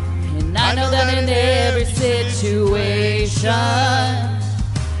 And I know that in every situation,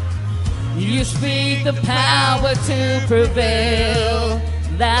 you speak the power to prevail.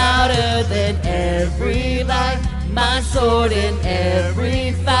 Louder than every light, my sword in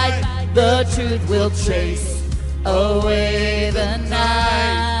every fight. The truth will chase away the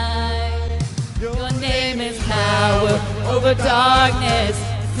night. Your name is power over darkness,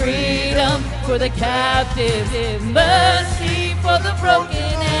 freedom for the captives, mercy for the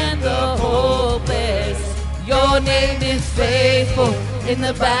broken and the hopeless. Your name is faithful in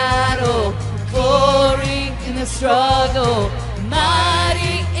the battle, glory in the struggle.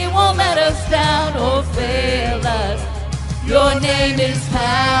 Mighty, it won't let us down or fail us. Your name is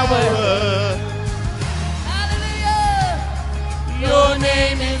power. Hallelujah. Your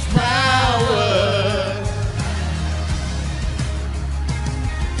name is power.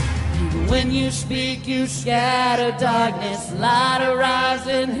 When you speak, you scatter darkness. Light arrives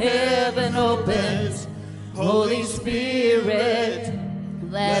and heaven opens. Holy Spirit,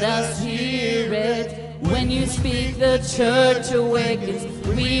 let us hear it. When you speak, the church awakens.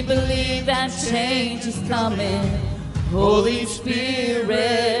 We believe that change is coming. Holy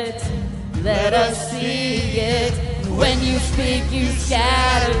Spirit, let us see it. When you speak, you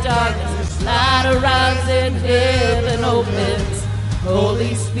scatter darkness. Light arrives and heaven opens.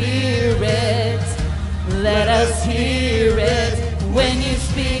 Holy Spirit, let us hear it. When you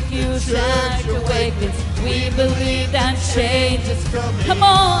speak, you shout, awakens. We believe that change is coming. Come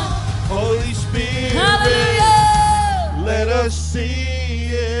on. Holy Spirit, Hallelujah. let us see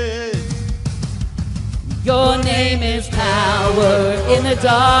it. Your name is power in the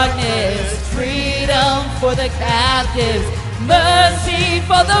darkness, freedom for the captives, mercy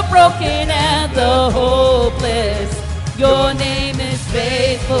for the broken and the hopeless. Your name is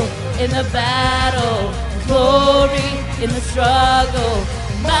faithful in the battle, glory in the struggle,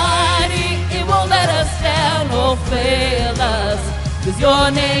 mighty, it won't let us down or fail us, 'cause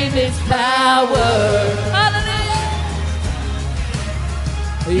your name is power. Hallelujah.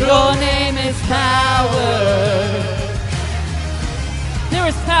 Your name is power. There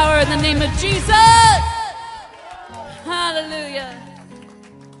is power in the name of Jesus. Hallelujah.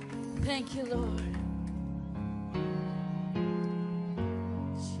 Thank you, Lord.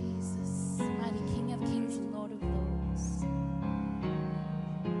 Jesus, mighty King of kings and Lord of lords.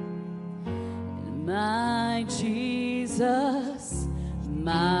 My Jesus,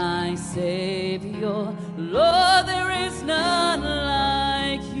 my Savior, Lord, there is none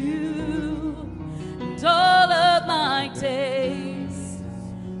like you. And all of my days,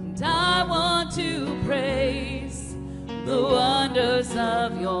 and I want to praise the wonders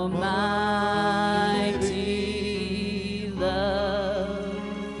of your mighty love.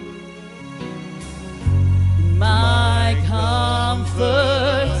 My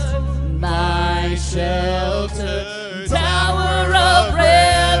comfort, my shelter, tower of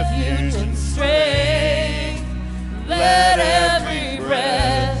refuge and strength. Let every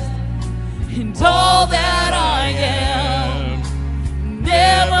breath and all that I am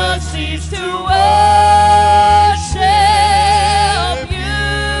never cease to worship you.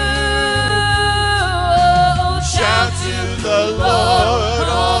 Shout to the Lord,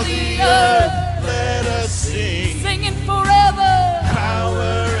 all the earth. Let us sing. Singing forever.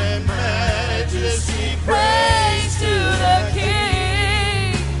 Power and majesty, Praise to the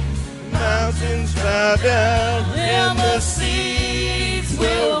King. mountains bow down And the seas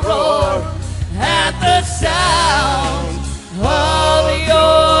will roar at the sound of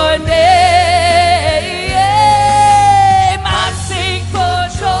your name. I sing for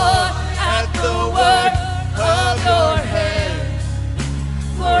joy at the work of your hand.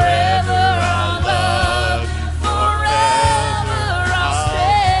 Forever I'll love you, forever I'll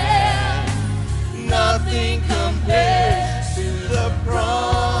stand. Nothing compares to the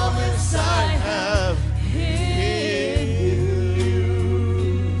promise I have in you.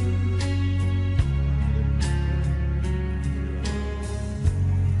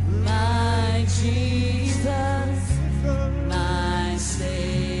 My Jesus, my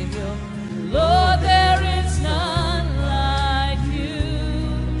Savior, Lord, there is none like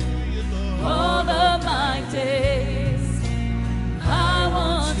you. All of my days, I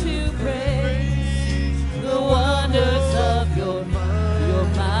want to praise the wonders of your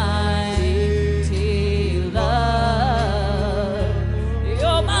mighty love.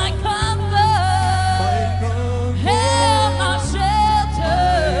 You're my comfort and my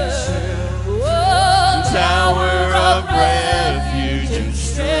shelter. Oh, Tower of refuge and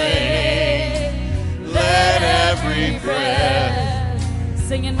strength. Let every breath,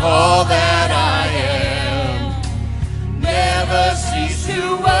 singing all that I am, never cease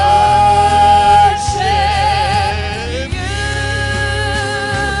to worship you.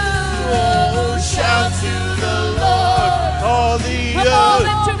 Oh, shout to the Lord, all the Come on, earth.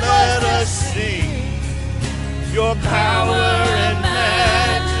 lift your Let voices. us sing. Your power and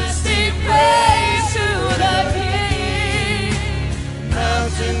majesty, praise to the King.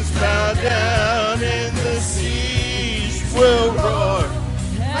 mountains bow down and the seas will roar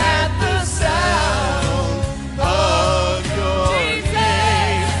at the sound of your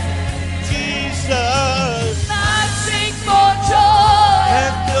name. Jesus, I sing for joy.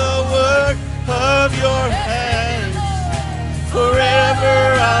 at the work of your hands, forever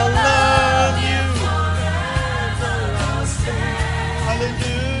I'll love you.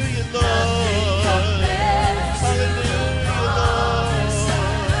 Hallelujah, Lord. Hallelujah, Lord.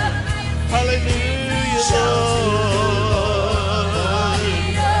 Hallelujah, Lord.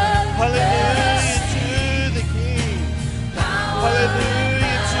 Hallelujah to the King.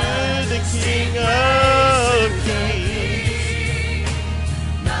 Hallelujah to the King of Kings.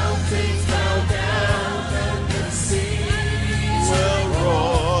 Mountains bow down and the seas will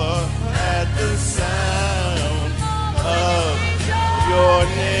roar at the sound of your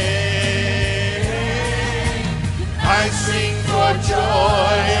name. I sing for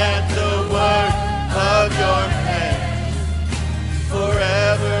joy at the work of your hand.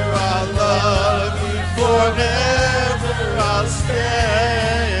 Forever I'll love you, forever I'll stand.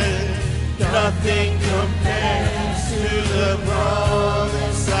 nothing compares to the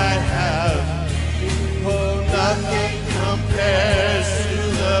promise I have. Oh, nothing compares to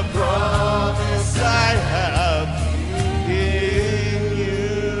the promise I have in you.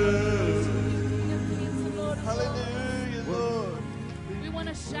 Hallelujah, Lord. We want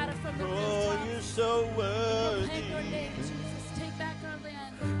to shout it from the Oh, rooftops. you're so worthy. Take your name, Jesus. Take back our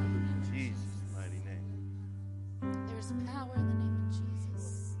land. In Jesus' mighty name. There's power in the name of Jesus.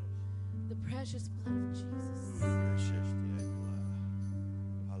 The precious blood of Jesus. Precious dear blood.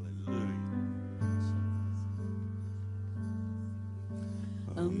 Hallelujah.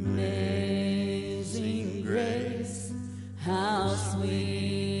 Amazing grace, how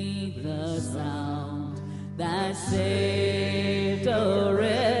sweet the sound that saved a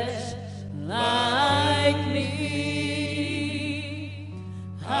wretch like me.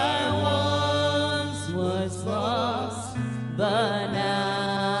 I once was lost, but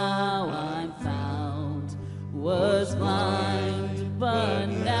now I'm found. Was blind, but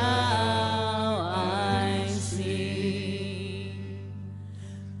now I see.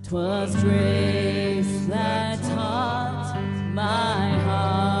 'Twas grace that taught my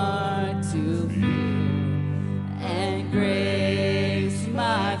heart to fear, and grace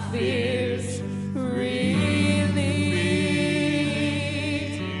my fears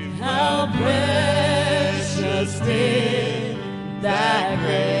relieved. How precious did that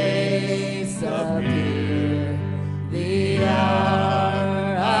grace appear the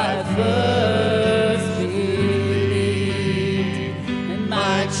hour I first believed, and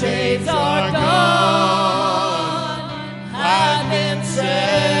my chains are gone, I've been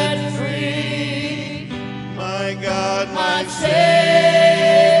set free. My God, My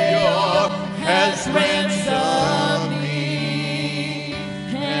Savior has ransomed me,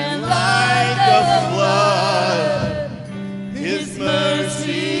 and like the flood, His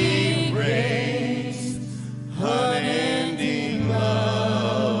mercy grace, unending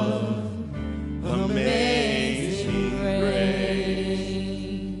love, amazing grace.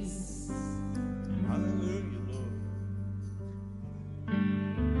 hallelujah, Lord.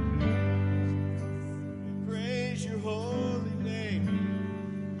 We praise your holy name.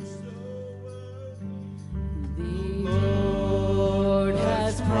 So worthy. The Lord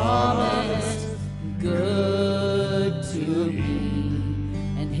has promised good to me,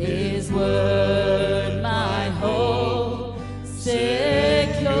 and His word my hope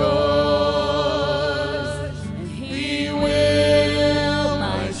secures, and He will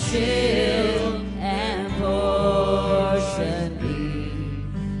my shield and portion be,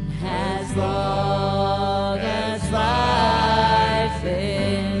 as long as life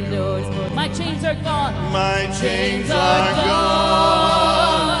endures. My chains are gone. My chains are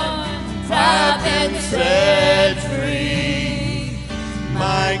gone. I've been set free.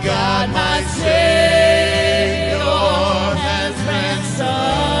 My God, My Savior has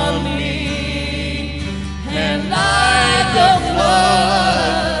ransomed me, and like a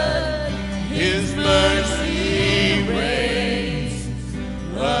flood, His mercy reigns,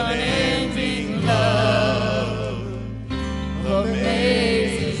 unending love,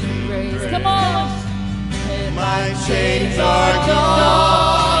 amazing grace. Come on. My chains are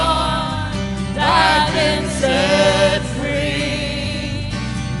gone. I've been set free.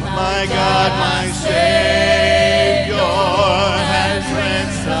 My God, my Savior has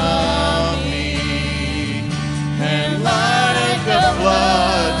ransomed me, and like a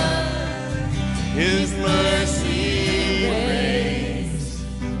flood, His mercy reigns,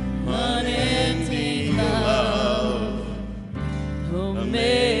 unending love,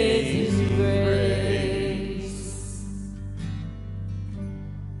 Amazing grace.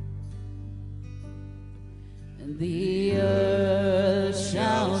 And the earth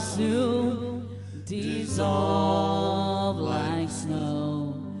shall soon dissolve like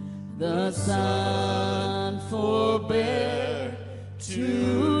snow. The sun forbear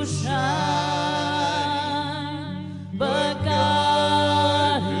to shine, but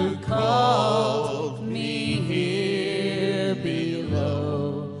God who called me here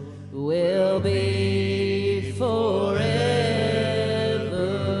below will be forever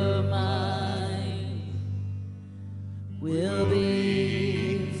mine. Will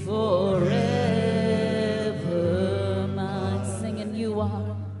be forever mine. Singing, you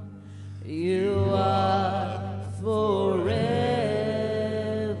are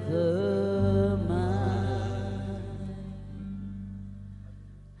forever mine.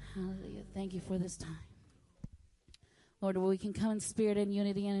 Hallelujah. Thank you for this time. Lord, where we can come in spirit and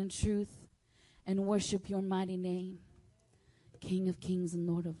unity and in truth and worship your mighty name, King of kings and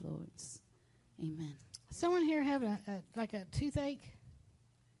Lord of lords. Amen. Someone here have like a toothache?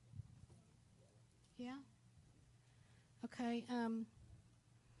 Yeah. Okay.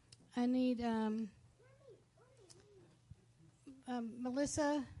 I need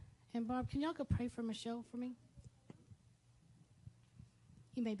Melissa and Barb. Can y'all go pray for Michelle for me?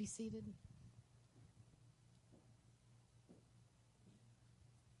 You may be seated.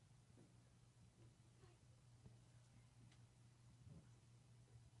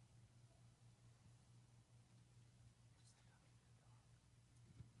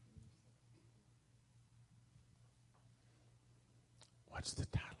 What's the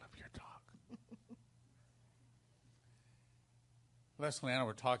title of your talk? Leslie and I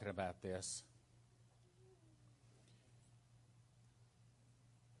were talking about this.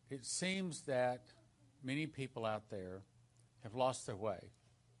 It seems that many people out there have lost their way.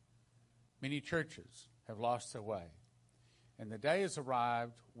 Many churches have lost their way. And the day has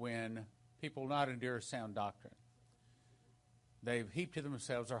arrived when people will not endure sound doctrine. They've heaped to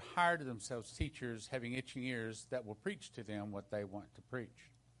themselves or hired to themselves teachers having itching ears that will preach to them what they want to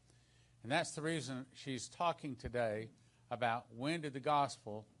preach. And that's the reason she's talking today about when did the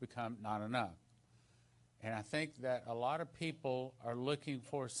gospel become not enough. And I think that a lot of people are looking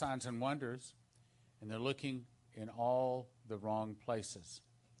for signs and wonders, and they're looking in all the wrong places.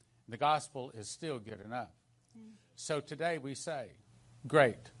 The gospel is still good enough. So today we say,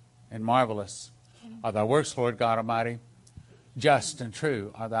 great and marvelous are thy works, Lord God Almighty. Just and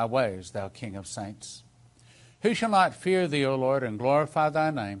true are thy ways, thou King of saints. Who shall not fear thee, O Lord, and glorify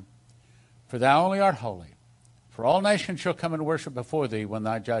thy name? For thou only art holy. For all nations shall come and worship before thee when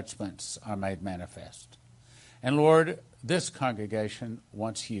thy judgments are made manifest. And Lord, this congregation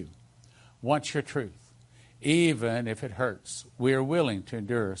wants you, wants your truth. Even if it hurts, we are willing to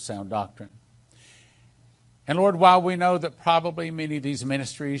endure sound doctrine. And Lord, while we know that probably many of these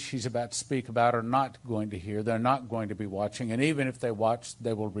ministries she's about to speak about are not going to hear, they're not going to be watching, and even if they watch,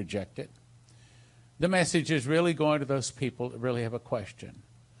 they will reject it. The message is really going to those people that really have a question,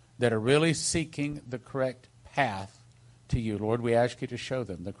 that are really seeking the correct path to you. Lord, we ask you to show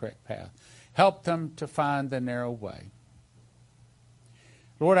them the correct path. Help them to find the narrow way.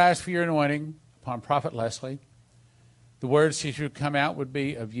 Lord, I ask for your anointing upon Prophet Leslie. The words she should come out would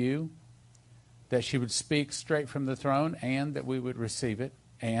be of you, that she would speak straight from the throne, and that we would receive it,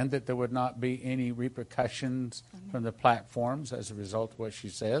 and that there would not be any repercussions from the platforms as a result of what she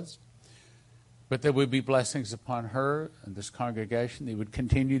says. But there would be blessings upon her and this congregation. They would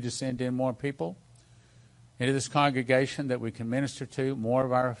continue to send in more people into this congregation that we can minister to, more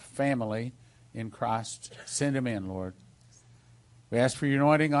of our family in Christ. Send them in, Lord. We ask for your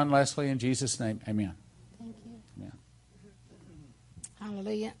anointing on Leslie in Jesus' name. Amen. Thank you. Amen.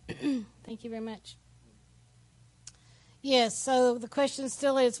 Hallelujah. Thank you very much. Yes, so the question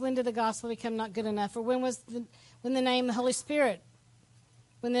still is, when did the gospel become not good enough? Or when the name the Holy Spirit,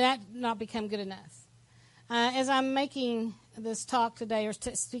 when did that not become good enough? As I'm making this talk today, or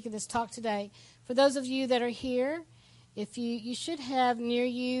speaking this talk today, for those of you that are here, if you should have near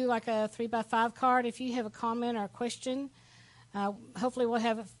you like a 3x5 card. If you have a comment or a question, hopefully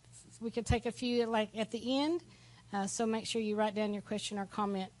we can take a few like at the end. So make sure you write down your question or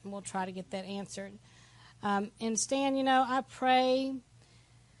comment, and we'll try to get that answered. And Stan, I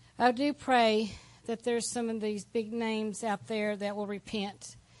do pray that there's some of these big names out there that will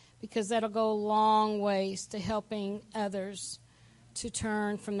repent, because that'll go a long ways to helping others to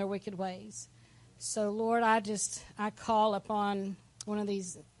turn from their wicked ways. So, Lord, I call upon one of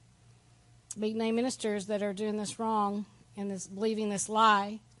these big name ministers that are doing this wrong and believing this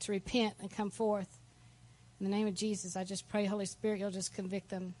lie to repent and come forth. In the name of Jesus, I just pray, Holy Spirit, you'll just convict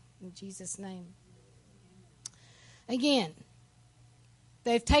them in Jesus' name. Again,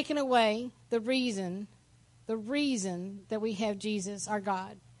 they've taken away the reason that we have Jesus, our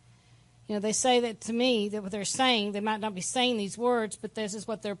God. They say that to me, that what they're saying, they might not be saying these words, but this is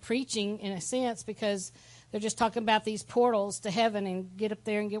what they're preaching in a sense, because they're just talking about these portals to heaven and get up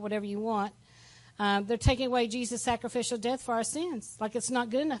there and get whatever you want. They're taking away Jesus' sacrificial death for our sins, like it's not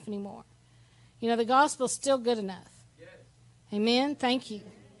good enough anymore. The gospel's still good enough. Yes. Amen? Thank you.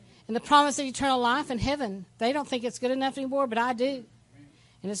 And the promise of eternal life in heaven, they don't think it's good enough anymore, but I do.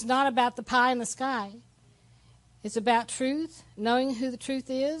 And it's not about the pie in the sky. It's about truth, knowing who the truth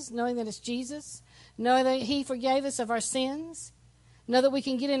is, knowing that it's Jesus, knowing that he forgave us of our sins, know that we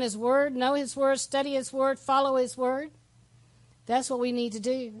can get in his word, know his word, study his word, follow his word. That's what we need to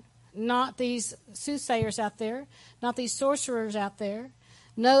do. Not these soothsayers out there, not these sorcerers out there,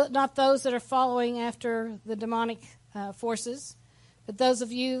 not those that are following after the demonic forces, but those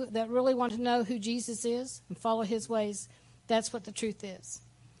of you that really want to know who Jesus is and follow his ways. That's what the truth is.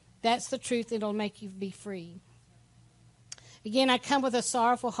 That's the truth that'll make you be free. Again, I come with a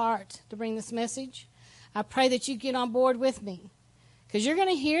sorrowful heart to bring this message. I pray that you get on board with me, because you're going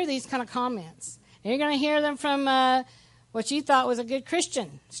to hear these kind of comments. And you're going to hear them from what you thought was a good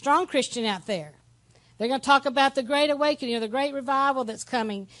Christian, strong Christian out there. They're going to talk about the great awakening or the great revival that's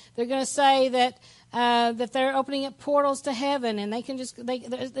coming. They're going to say that that they're opening up portals to heaven, and they can just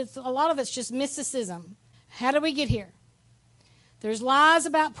a lot of it's just mysticism. How did we get here? There's lies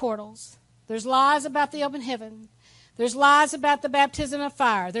about portals. There's lies about the open heaven. There's lies about the baptism of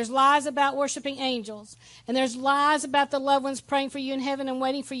fire. There's lies about worshiping angels. And there's lies about the loved ones praying for you in heaven and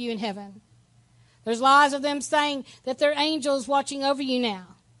waiting for you in heaven. There's lies of them saying that they're angels watching over you now.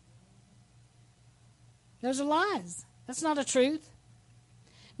 Those are lies. That's not a truth.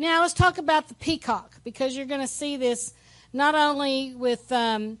 Now let's talk about the peacock, because you're going to see this not only with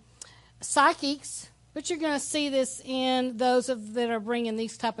psychics, but you're going to see this in those that are bringing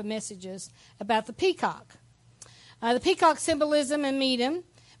these type of messages about the peacock. The peacock symbolism and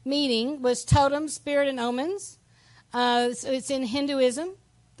meaning was totem, spirit, and omens. It's in Hinduism.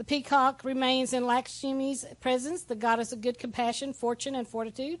 The peacock remains in Lakshmi's presence, the goddess of good compassion, fortune, and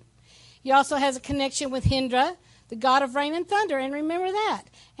fortitude. He also has a connection with Indra, the god of rain and thunder, and remember that,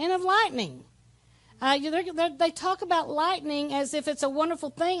 and of lightning. They talk about lightning as if it's a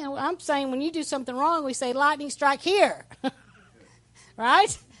wonderful thing. I'm saying when you do something wrong, we say, lightning strike here.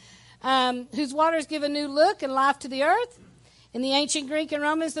 Right? Whose waters give a new look and life to the earth. In the ancient Greek and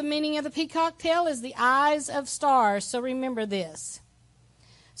Romans, the meaning of the peacock tail is the eyes of stars. So remember this.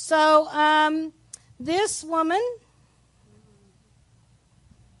 So this woman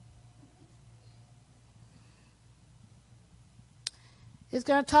is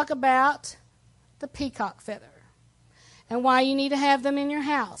going to talk about the peacock feather and why you need to have them in your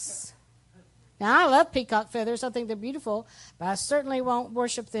house. Now, I love peacock feathers. I think they're beautiful, but I certainly won't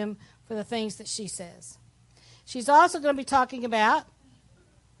worship them for the things that she says. She's also going to be talking about,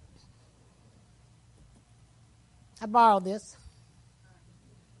 I borrowed this,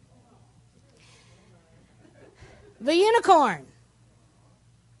 the unicorn.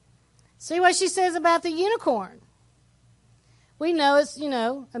 See what she says about the unicorn. We know it's,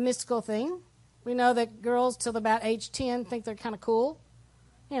 a mystical thing. We know that girls till about age 10 think they're kind of cool,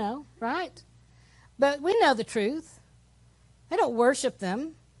 right? But we know the truth. They don't worship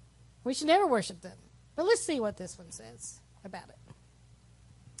them. We should never worship them. But let's see what this one says about it.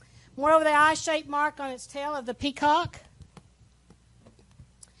 Moreover, the eye-shaped mark on its tail of the peacock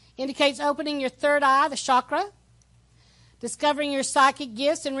indicates opening your third eye, the chakra, discovering your psychic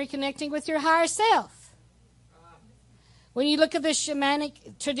gifts, and reconnecting with your higher self. When you look at the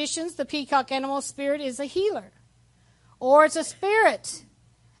shamanic traditions, the peacock animal spirit is a healer, or it's a spirit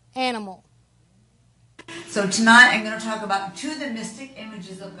animal. So tonight I'm going to talk about two of the mystic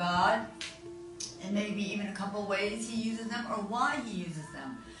images of God, and maybe even a couple ways he uses them or why he uses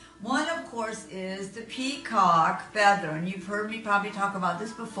them. One, of course, is the peacock feather, and you've heard me probably talk about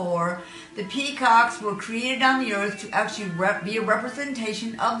this before. The peacocks were created on the earth to actually be a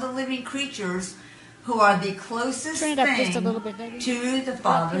representation of the living creatures who are the closest thing to the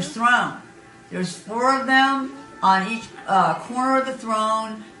Father's throne. There's 4 of them on each corner of the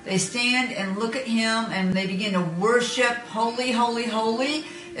throne. They stand and look at him, and they begin to worship. Holy, holy, holy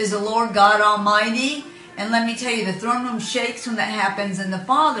is the Lord God Almighty. And let me tell you, the throne room shakes when that happens, and the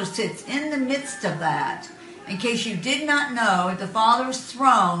Father sits in the midst of that. In case you did not know, at the Father's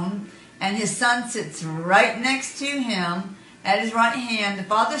throne, and his Son sits right next to him, at his right hand. The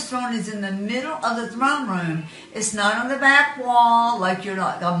Father's throne is in the middle of the throne room. It's not on the back wall, like you're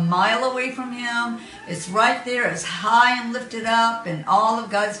like a mile away from him. It's right there. It's high and lifted up, and all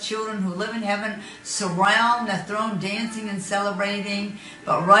of God's children who live in heaven surround the throne, dancing and celebrating.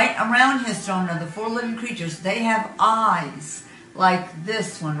 But right around his throne are the 4 living creatures. They have eyes like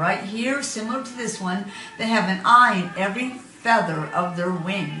this one right here, similar to this one. They have an eye in every feather of their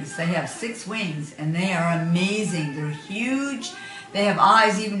wings. They have 6 wings, and they are amazing. They're huge. They have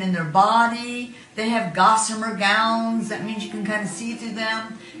eyes even in their body. They have gossamer gowns. That means you can kind of see through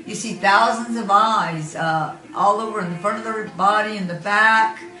them. You see thousands of eyes all over in the front of their body, in the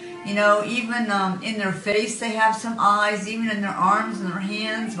back. Even in their face they have some eyes, even in their arms and their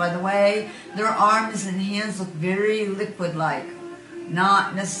hands. By the way, their arms and hands look very liquid-like,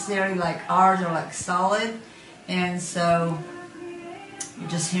 not necessarily like ours or like solid. And so you're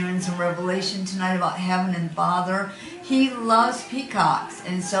just hearing some revelation tonight about heaven and Father. He loves peacocks,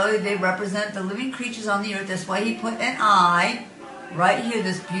 and so they represent the living creatures on the earth. That's why he put an eye right here,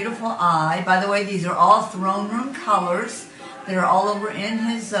 this beautiful eye. By the way, these are all throne room colors that are all over in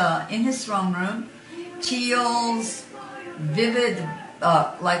his throne room. Teals, vivid,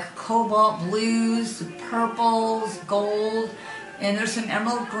 like cobalt blues, purples, gold, and there's some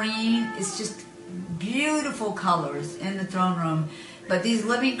emerald green. It's just beautiful colors in the throne room. But these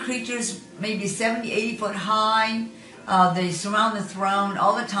living creatures, maybe 70, 80 foot high, they surround the throne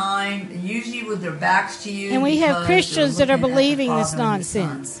all the time, usually with their backs to you. And we have because Christians they're that are looking at the believing this Father and the Son,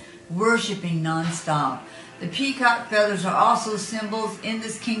 nonsense. worshiping nonstop. The peacock feathers are also symbols in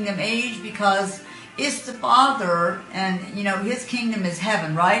this kingdom age because it's the Father, and his kingdom is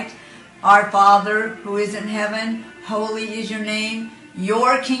heaven, right? Our Father who is in heaven, holy is your name.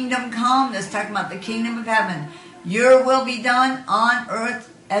 Your kingdom come. That's talking about the kingdom of heaven. Your will be done on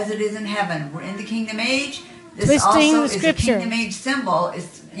earth as it is in heaven. We're in the kingdom age. This Twisting also the is a scripture. kingdom age symbol.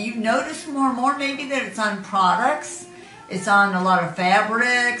 You notice more and more maybe that it's on products. It's on a lot of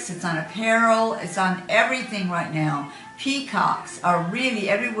fabrics. It's on apparel. It's on everything right now. Peacocks are really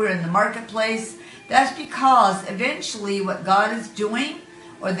everywhere in the marketplace. That's because eventually what God is doing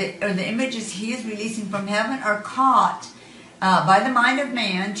or the images he is releasing from heaven are caught by the mind of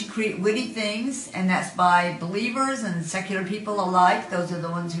man to create witty things, and that's by believers and secular people alike. Those are the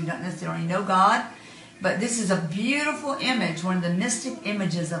ones who don't necessarily know God. But this is a beautiful image, one of the mystic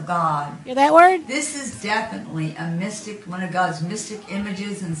images of God. Hear that word? This is definitely a mystic, one of God's mystic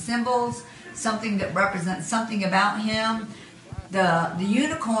images and symbols, something that represents something about him. The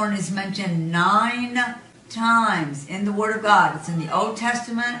unicorn is mentioned 9 times in the Word of God. It's in the Old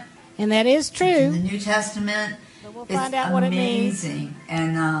Testament. And that is true. It's in the New Testament. But we'll find out what it means.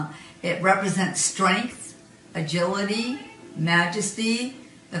 And it represents strength, agility, majesty.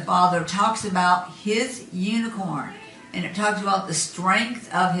 The Father talks about his unicorn, and it talks about the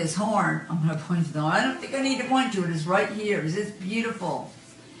strength of his horn. I'm going to point to them. I don't think I need to point to it. It's right here. It's beautiful.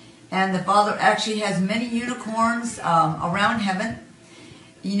 And the Father actually has many unicorns around heaven.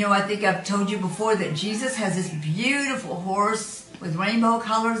 I think I've told you before that Jesus has this beautiful horse with rainbow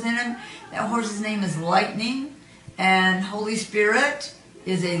colors in him. That horse's name is Lightning. And Holy Spirit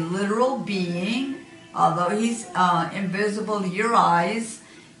is a literal being. Although he's invisible to your eyes,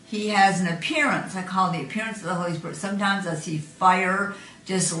 he has an appearance. I call it the appearance of the Holy Spirit. Sometimes I see fire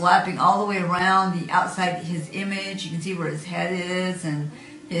just lapping all the way around the outside of his image. You can see where his head is, and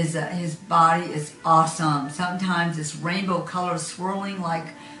his body is awesome. Sometimes it's rainbow color swirling like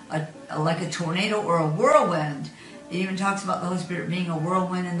a tornado or a whirlwind. It even talks about the Holy Spirit being a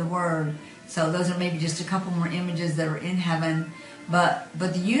whirlwind in the Word. So those are maybe just a couple more images that are in heaven. But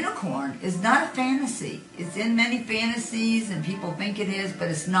the unicorn is not a fantasy. It's in many fantasies, and people think it is, but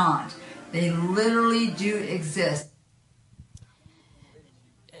it's not. They literally do exist.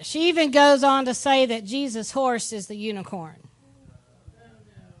 She even goes on to say that Jesus' horse is the unicorn.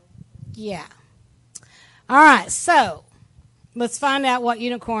 Yeah. All right, so let's find out what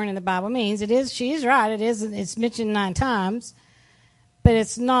unicorn in the Bible means. She is right. It's mentioned 9 times, but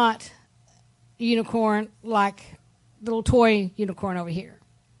it's not unicorn like little toy unicorn over here.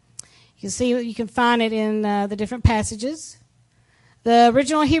 You can find it in the different passages. The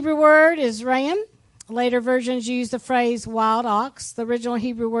original Hebrew word is ram. Later versions use the phrase wild ox. The original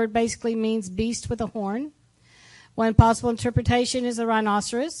Hebrew word basically means beast with a horn. One possible interpretation is a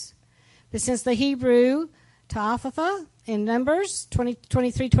rhinoceros. But since the Hebrew ta'afafa in Numbers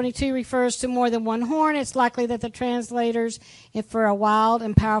 23:22 refers to more than one horn, it's likely that the translators infer a wild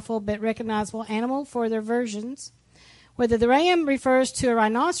and powerful but recognizable animal for their versions. Whether the ram refers to a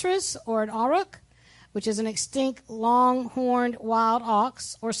rhinoceros or an auroch, which is an extinct long-horned wild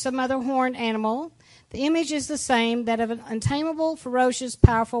ox, or some other horned animal, the image is the same, that of an untamable, ferocious,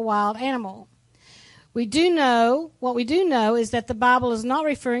 powerful wild animal. What we do know is that the Bible is not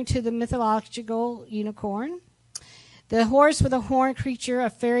referring to the mythological unicorn, the horse with a horn creature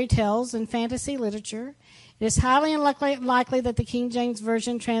of fairy tales and fantasy literature. It is highly unlikely that the King James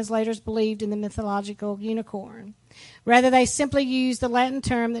Version translators believed in the mythological unicorn. Rather, they simply used the Latin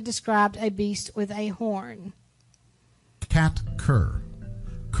term that described a beast with a horn. Kat Kerr.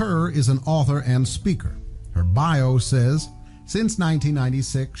 Kerr is an author and speaker. Her bio says, since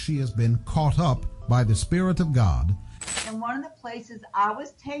 1996, she has been caught up by the Spirit of God. And one of the places I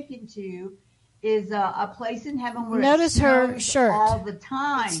was taken to is a place in heaven where Notice it snows her shirt. all the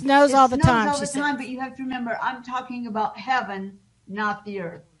time. It snows all the time, all she the said. time, but you have to remember, I'm talking about heaven, not the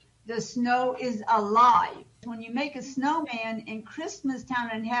earth. The snow is alive. When you make a snowman in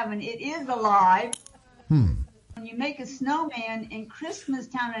Christmastown in heaven, it is alive. When you make a snowman in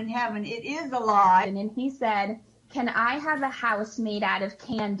Christmastown in heaven, it is alive. And he said, "Can I have a house made out of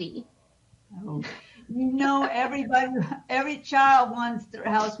candy?" Oh. Every child wants their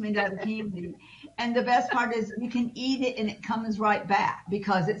house made out of candy. And the best part is you can eat it and it comes right back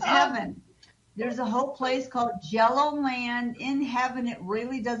because it's heaven. There's a whole place called Jello Land in heaven. It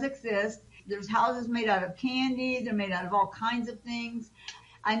really does exist. There's houses made out of candy. They're made out of all kinds of things.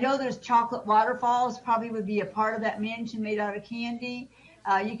 I know there's chocolate waterfalls, probably would be a part of that mansion made out of candy.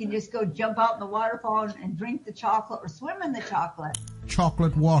 You can just go jump out in the waterfall and drink the chocolate or swim in the chocolate.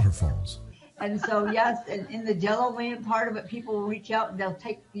 Chocolate waterfalls. And so, yes, and in the Jello Land part of it, people will reach out and they'll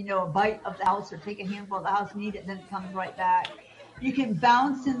take, a bite of the house or take a handful of the house and eat it, and then it comes right back. You can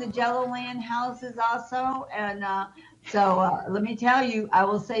bounce in the Jello Land houses also. And so let me tell you, I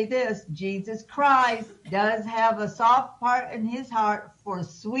will say this, Jesus Christ does have a soft part in his heart for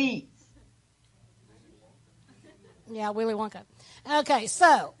sweets. Yeah, Willy Wonka. Okay,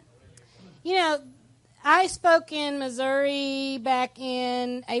 so, I spoke in Missouri back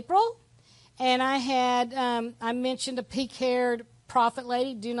in April, and I had, I mentioned a pink-haired prophet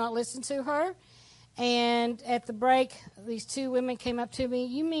lady. Do not listen to her. And at the break, these two women came up to me.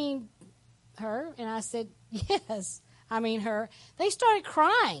 You mean her? And I said, yes, I mean her. They started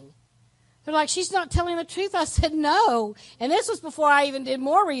crying. They're like, she's not telling the truth. I said, no. And this was before I even did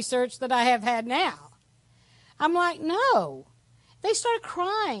more research that I have had now. I'm like, no. They started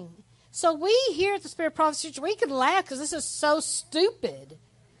crying. So we here at the Spirit Prophecy Church, we can laugh because this is so stupid,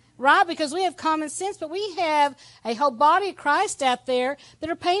 right? Because we have common sense, but we have a whole body of Christ out there that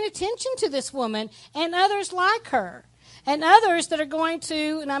are paying attention to this woman and others like her. And others that are going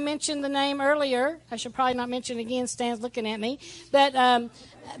to, and I mentioned the name earlier. I should probably not mention it again. Stan's looking at me. But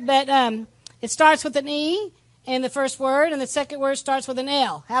it starts with an E in the first word, and the second word starts with an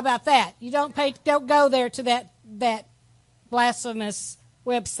L. How about that? You don't go there to that blasphemous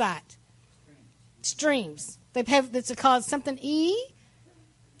website. Streams. It's called something E.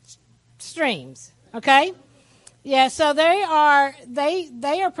 Streams. Okay. Yeah. So they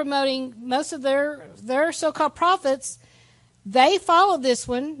are promoting most of their so-called prophets. They follow this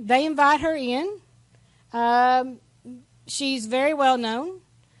one. They invite her in. She's very well known.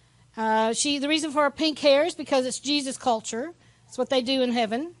 The reason for her pink hair is because it's Jesus culture. It's what they do in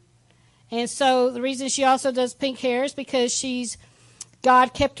heaven. And so the reason she also does pink hair is because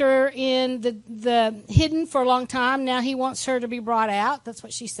God kept her in the hidden for a long time. Now he wants her to be brought out. That's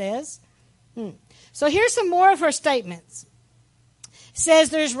what she says. So here's some more of her statements. It says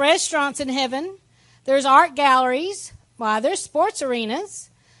there's restaurants in heaven. There's art galleries. Why, there's sports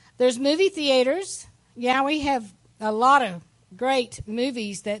arenas. There's movie theaters. Yeah, we have a lot of great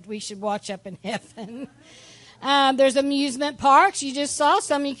movies that we should watch up in heaven. There's amusement parks. You just saw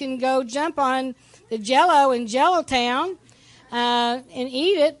some. You can go jump on the Jello in Jello Town and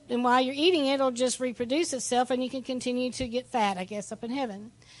eat it. And while you're eating it, it'll just reproduce itself, and you can continue to get fat, I guess, up in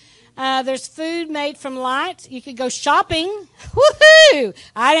heaven. There's food made from light. You could go shopping. Woohoo!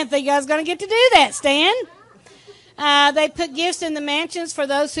 I didn't think I was going to get to do that, Stan. They put gifts in the mansions for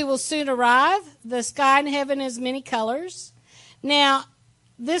those who will soon arrive. The sky in heaven is many colors. Now,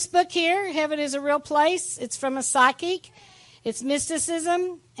 this book here, Heaven is a Real Place, it's from a psychic. It's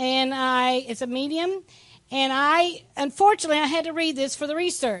mysticism, and it's a medium. And unfortunately, I had to read this for the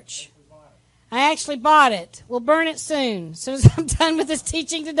research. I actually bought it. We'll burn it soon. As soon as I'm done with this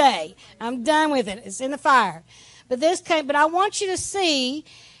teaching today. I'm done with it. It's in the fire. But I want you to see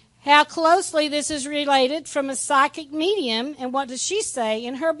how closely this is related from a psychic medium, and what does she say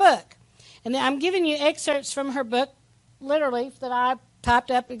in her book. And I'm giving you excerpts from her book, literally, that I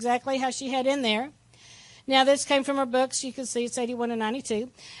typed up exactly how she had in there. Now, this came from her books. You can see it's 81 and 92.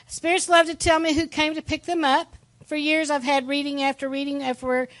 Spirits love to tell me who came to pick them up. For years, I've had reading after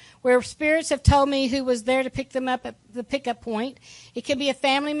where spirits have told me who was there to pick them up at the pickup point. It can be a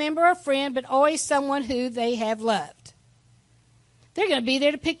family member or a friend, but always someone who they have loved. They're going to be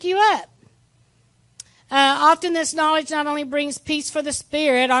there to pick you up. Often this knowledge not only brings peace for the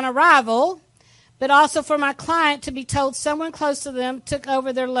spirit on arrival, but also for my client to be told someone close to them took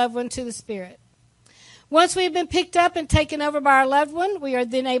over their loved one to the spirit. Once we have been picked up and taken over by our loved one, we are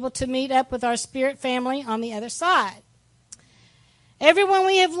then able to meet up with our spirit family on the other side. Everyone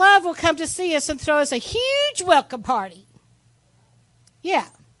we have loved will come to see us and throw us a huge welcome party. Yeah.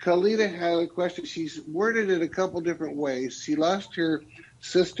 Kalita had a question. She's worded it a couple different ways. She lost her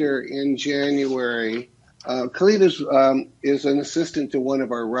sister in January. Kalita is an assistant to one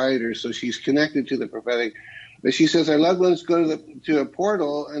of our writers, so she's connected to the prophetic. But she says our loved ones go to a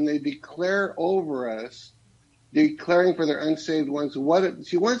portal and they declare over us, declaring for their unsaved ones.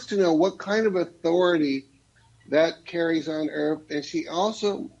 She wants to know what kind of authority that carries on earth. And she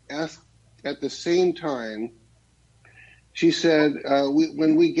also asked at the same time, she said,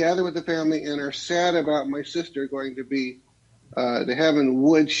 when we gather with the family and are sad about my sister going to be to heaven,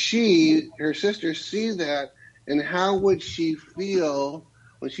 would her sister, see that? And how would she feel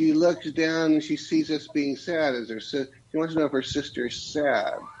when she looks down and she sees us being sad? She wants to know if her sister is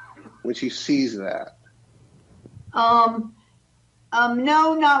sad when she sees that.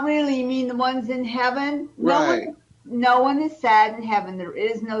 No, not really. You mean the ones in heaven? Right. No one is sad in heaven. There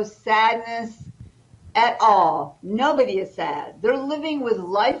is no sadness at all. Nobody is sad. They're living with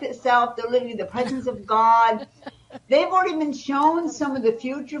life itself. They're living in the presence of God. They've already been shown some of the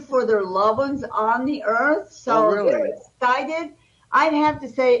future for their loved ones on the earth. So really? They're excited. I'd have to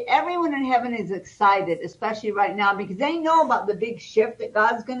say everyone in heaven is excited, especially right now, because they know about the big shift that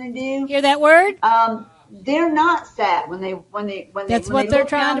God's going to do. Hear that word? They're not sad when they That's what they're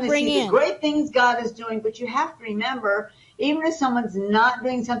trying to bring in. The great things God is doing, but you have to remember, even if someone's not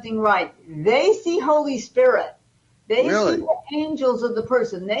doing something right, they see Holy Spirit. They see the angels of the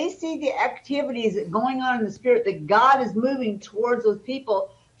person. They see the activities that going on in the spirit that God is moving towards those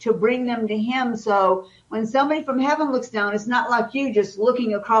people to bring them to Him. So when somebody from heaven looks down, it's not like you just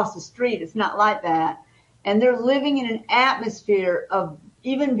looking across the street. It's not like that. And they're living in an atmosphere of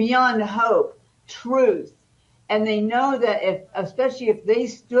even beyond hope, truth. And they know that especially if they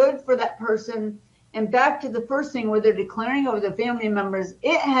stood for that person, and back to the first thing where they're declaring over the family members,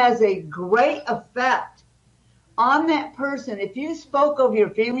 it has a great effect on that person. If you spoke over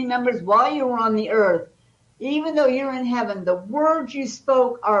your family members while you were on the earth, even though you're in heaven, the words you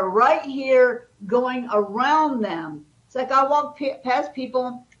spoke are right here going around them. It's like I walk past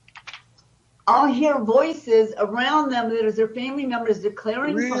people, I'll hear voices around them that is their family members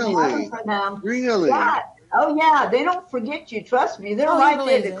declaring from heaven for them. Really? Yeah. Oh, yeah. They don't forget you. Trust me. They're right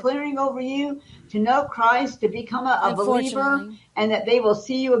there declaring over you to know Christ, to become a believer, and that they will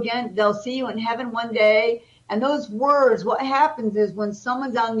see you again. They'll see you in heaven one day. And those words, what happens is when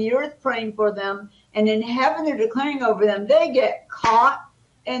someone's on the earth praying for them, and in heaven they're declaring over them, they get caught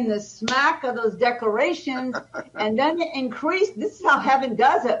in the smack of those declarations, and then they increase. This is how heaven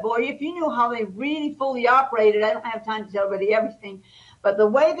does it, boy. If you knew how they really fully operated, I don't have time to tell everybody everything, but the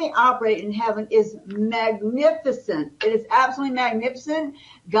way they operate in heaven is magnificent. It is absolutely magnificent.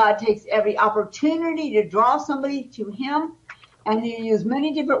 God takes every opportunity to draw somebody to Him, and He uses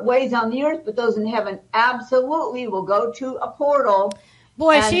many different ways on the earth, but those in heaven absolutely will go to a portal.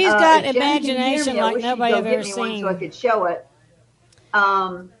 Boy, and, she's got imagination like nobody I've ever seen. So I could show it.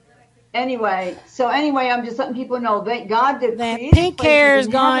 Anyway, I'm just letting people know that God did that pink hair has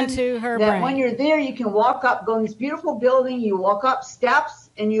gone to her that brain. When you're there, you can walk up, go in this beautiful building, you walk up steps,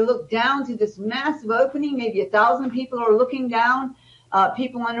 and you look down to this massive opening. Maybe 1,000 people are looking down.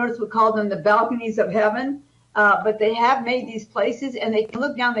 People on earth would call them the balconies of heaven. But they have made these places, and they can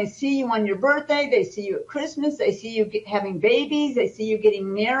look down. They see you on your birthday. They see you at Christmas. They see you having babies. They see you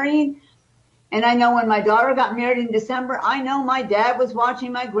getting married. And I know when my daughter got married in December, I know my dad was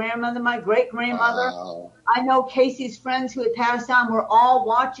watching my grandmother, my great-grandmother. Wow. I know Casey's friends who had passed on were all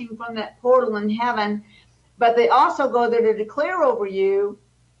watching from that portal in heaven. But they also go there to declare over you.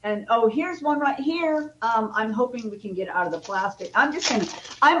 And, here's one right here. I'm hoping we can get out of the plastic.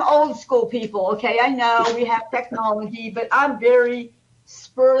 I'm old school people, okay? I know we have technology, but I'm very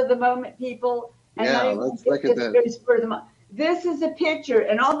spur of the moment people. And let's look at that. Very spur of the moment. This is a picture,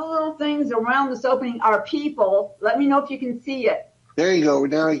 and all the little things around this opening are people. Let me know if you can see it. There you go.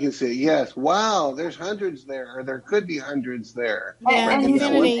 Now you can see it. Yes. Wow. There's hundreds there, or there could be hundreds there. And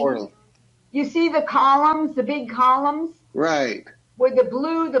you see the columns, the big columns? Right. With the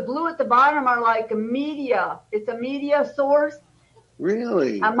blue at the bottom are like a media. It's a media source.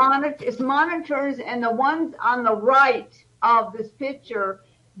 Really? It's monitors, and the ones on the right of this picture,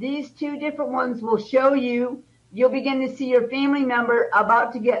 these two different ones will show you. You'll begin to see your family member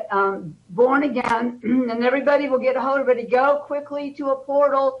about to get born again, and everybody will get a hold of it. Go quickly to a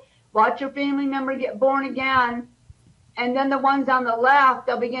portal, watch your family member get born again, and then the ones on the left,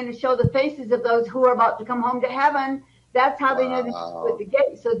 they'll begin to show the faces of those who are about to come home to heaven. That's how they know this is the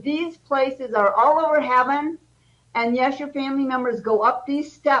gate. So these places are all over heaven, and yes, your family members go up these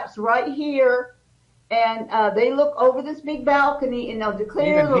steps right here, and they look over this big balcony, and they'll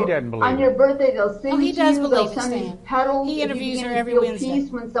declare on your birthday. They'll sing to you. They'll send you petals. He interviews her every Wednesday.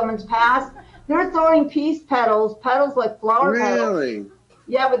 Peace when someone's passed. They're throwing peace petals like flower petals. Really?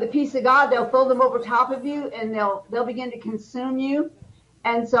 Yeah, with the peace of God, they'll throw them over top of you, and they'll begin to consume you.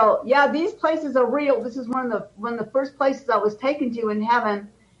 And so, these places are real. This is one of the first places I was taken to in heaven.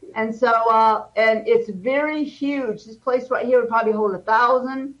 And so, and it's very huge. This place right here would probably hold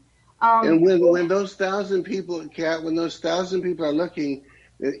 1,000. And when those 1,000 people, Kat, when those 1,000 people are looking,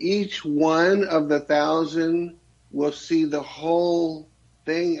 each one of the 1,000 will see the whole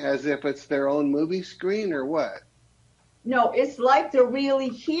thing as if it's their own movie screen, or what? No, it's like they're really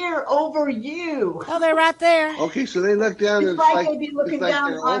here over you. Oh, they're right there. Okay, so they look down. It's like they'd be looking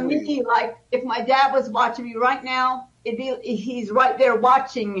down on me. Like if my dad was watching me right now, he's right there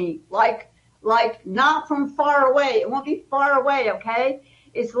watching me. Like like not from far away. It won't be far away, okay?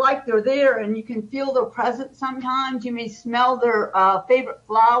 It's like they're there and you can feel their presence sometimes. You may smell their favorite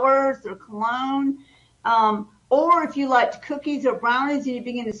flowers, their cologne. Or if you liked cookies or brownies and you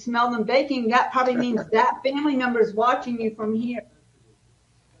begin to smell them baking, that probably means that family member is watching you from here.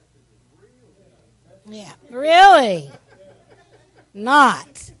 Yeah, really?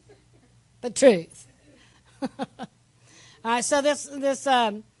 Not the truth. All right, so this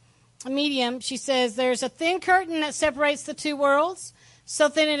medium, she says, there's a thin curtain that separates the two worlds, so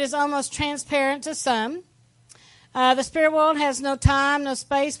thin it is almost transparent to some. The spirit world has no time, no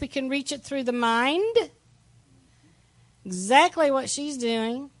space. We can reach it through the mind. Exactly what she's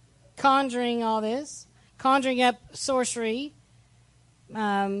doing, conjuring all this, conjuring up sorcery,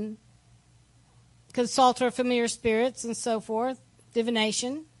 consult her familiar spirits and so forth,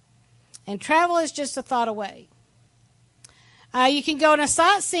 divination. And travel is just a thought away. You can go on a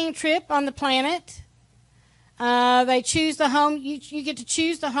sightseeing trip on the planet. They choose the home. You get to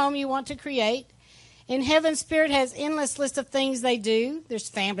choose the home you want to create. In heaven, Spirit has endless list of things they do. There's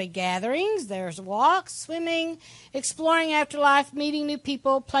family gatherings. There's walks, swimming, exploring afterlife, meeting new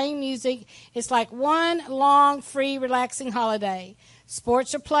people, playing music. It's like one long, free, relaxing holiday.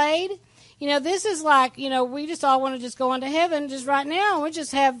 Sports are played. You know, this is like, you know, we just all want to just go on to heaven just right now. We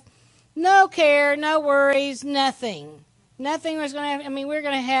just have no care, no worries, nothing. Nothing was going to happen. I mean, we're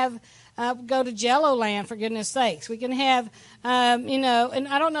going to have go to Jello Land, for goodness sakes. We can have, you know, and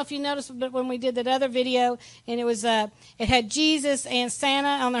I don't know if you noticed, but when we did that other video, and it was, it had Jesus and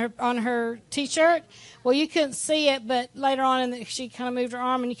Santa on her T-shirt. Well, you couldn't see it, but later on, she kind of moved her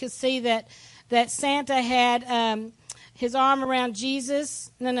arm, and you could see that Santa had his arm around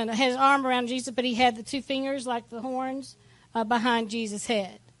Jesus. No, his arm around Jesus, but he had the two fingers like the horns behind Jesus'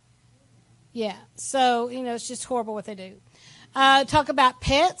 head. Yeah, so, you know, it's just horrible what they do. Talk about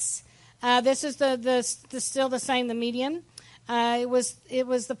pets. This is the still the same, the medium. It was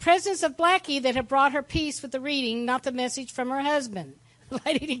the presence of Blackie that had brought her peace with the reading, not the message from her husband. The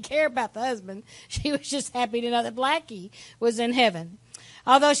lady didn't care about the husband. She was just happy to know that Blackie was in heaven.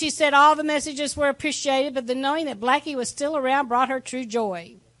 Although she said all the messages were appreciated, but the knowing that Blackie was still around brought her true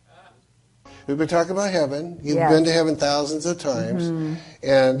joy. We've been talking about heaven. You've Yes. been to heaven thousands of times. Mm-hmm.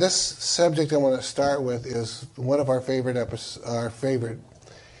 And this subject I want to start with is one of our favorite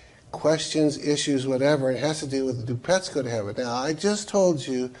questions, issues, whatever. It has to do with, do pets go to heaven? Now, I just told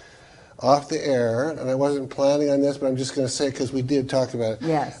you off the air, and I wasn't planning on this, but I'm just going to say it because we did talk about it.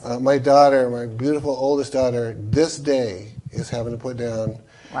 Yes. My daughter, my beautiful oldest daughter, this day is having to put down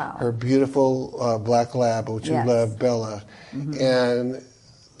her beautiful black lab, which we love, Bella. Mm-hmm. And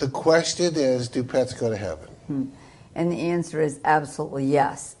the question is, do pets go to heaven? Hmm. And the answer is absolutely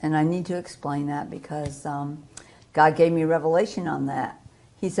yes. And I need to explain that because God gave me revelation on that.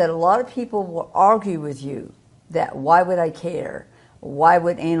 He said a lot of people will argue with you that why would I care? Why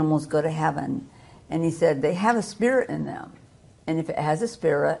would animals go to heaven? And he said they have a spirit in them. And if it has a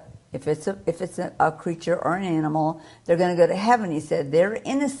spirit, if it's a creature or an animal, they're going to go to heaven. He said they're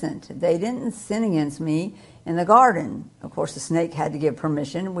innocent. They didn't sin against me in the garden. Of course, the snake had to give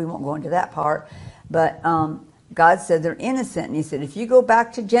permission. We won't go into that part. But God said they're innocent. And he said, if you go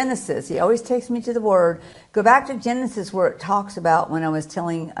back to Genesis, he always takes me to the Word, go back to Genesis where it talks about when I was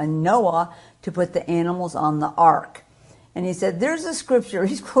telling Noah to put the animals on the ark. And he said, there's a scripture,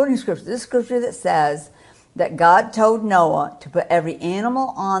 he's quoting scripture, this scripture that says that God told Noah to put every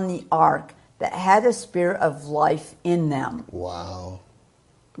animal on the ark that had a spirit of life in them. Wow.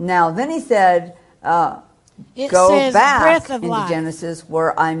 Now, then he said, go back into Genesis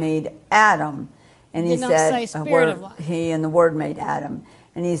where I made Adam. And he said, he and the Word made Adam.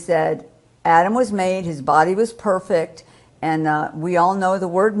 And he said, Adam was made, his body was perfect, and we all know the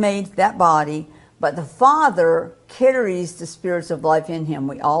Word made that body, but the Father carries the spirits of life in him.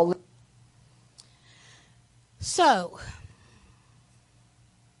 We all. So,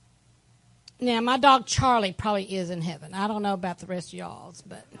 now my dog Charlie probably is in heaven. I don't know about the rest of y'all's,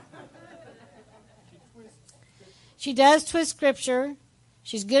 but she does twist Scripture.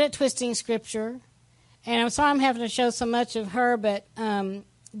 She's good at twisting Scripture. And I'm sorry I'm having to show so much of her, but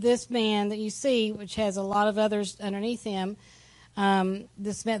this man that you see, which has a lot of others underneath him,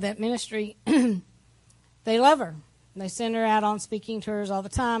 that ministry, they love her. They send her out on speaking tours all the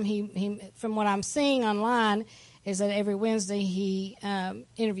time. He from what I'm seeing online, is that every Wednesday he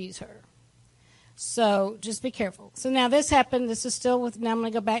interviews her. So just be careful. So now this happened. This is still with. Now I'm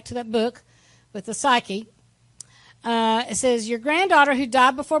going to go back to that book with the psyche. It says, your granddaughter who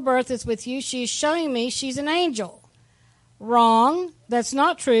died before birth is with you. She is showing me she's an angel. Wrong. That's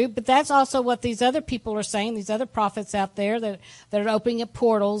not true, but that's also what these other people are saying, these other prophets out there that are opening up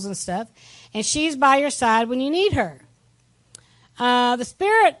portals and stuff. And she's by your side when you need her. The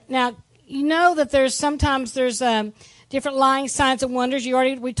Spirit, now, you know that there's sometimes different lying signs and wonders.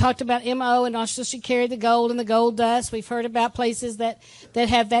 We talked about M.O. and also she carried the gold and the gold dust. We've heard about places that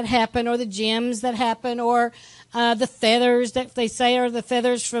have that happen, or the gems that happen, or the feathers that they say are the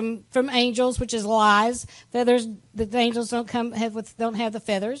feathers from angels, which is lies. Feathers, the angels don't have the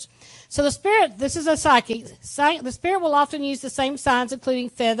feathers. So the Spirit, this is a psychic. The Spirit will often use the same signs, including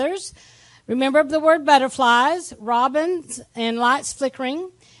feathers. Remember the word butterflies, robins, and lights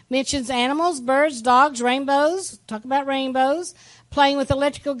flickering. Mentions animals, birds, dogs, rainbows. Talk about rainbows. Playing with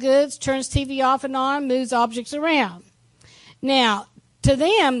electrical goods, turns TV off and on, moves objects around. Now, to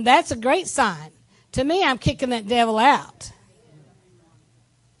them, that's a great sign. To me, I'm kicking that devil out.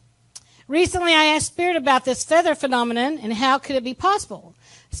 Recently, I asked Spirit about this feather phenomenon and how could it be possible.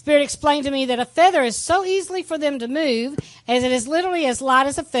 Spirit explained to me that a feather is so easily for them to move, as it is literally as light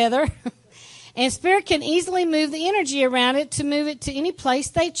as a feather. And Spirit can easily move the energy around it to move it to any place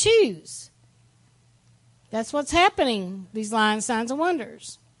they choose. That's what's happening, these lying signs and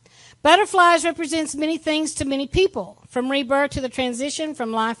wonders. Butterflies represents many things to many people, from rebirth to the transition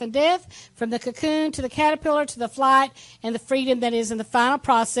from life and death, from the cocoon to the caterpillar to the flight and the freedom that is in the final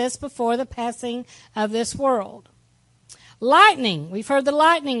process before the passing of this world. Lightning. We've heard the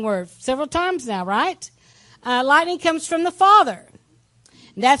lightning word several times now, right? Lightning comes from the Father.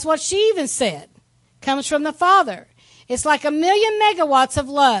 And that's what she even said. Comes from the Father. It's like 1,000,000 megawatts of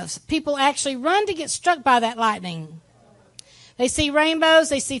love. People actually run to get struck by that lightning. They see rainbows,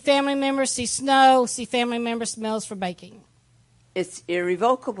 they see family members, see snow, see family member smells for baking. It's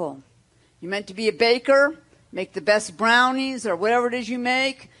irrevocable. You're meant to be a baker, make the best brownies or whatever it is you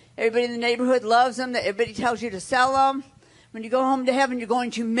make. Everybody in the neighborhood loves them. Everybody tells you to sell them. When you go home to heaven, you're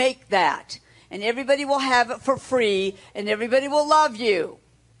going to make that. And everybody will have it for free, and everybody will love you.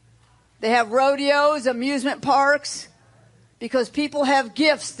 They have rodeos, amusement parks, because people have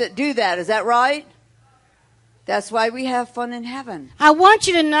gifts that do that. Is that right? That's why we have fun in heaven. I want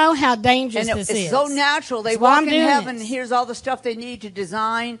you to know how dangerous this is. It's so natural. They walk in heaven, and here's all the stuff they need to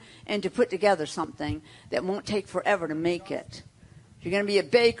design and to put together something that won't take forever to make it. If you're going to be a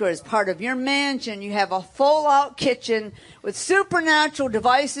baker, as part of your mansion, you have a full-out kitchen with supernatural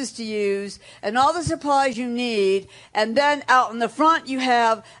devices to use and all the supplies you need. And then out in the front, you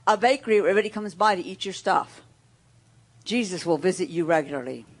have a bakery where everybody comes by to eat your stuff. Jesus will visit you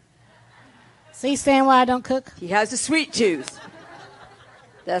regularly. See, Stan, why I don't cook? He has a sweet tooth.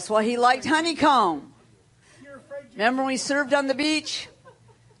 That's why he liked honeycomb. Remember when he served on the beach?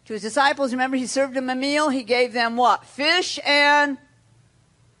 To his disciples, remember he served them a meal? He gave them what? Fish and...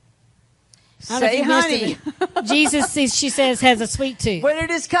 Say honey. Jesus, she says, has a sweet tooth. What did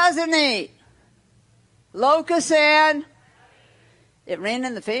his cousin eat? Locust and... It ran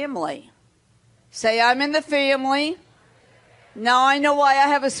in the family. Say, I'm in the family. Now I know why I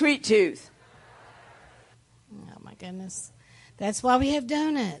have a sweet tooth. Oh, my goodness. That's why we have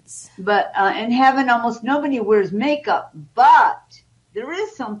donuts. But in heaven, almost nobody wears makeup. But there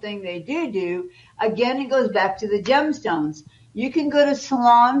is something they do. Again, it goes back to the gemstones. You can go to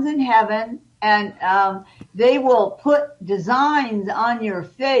salons in heaven, and they will put designs on your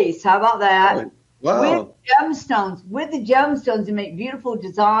face. How about that? Wow. With the gemstones, they make beautiful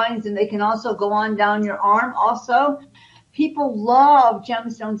designs, and they can also go on down your arm also. People love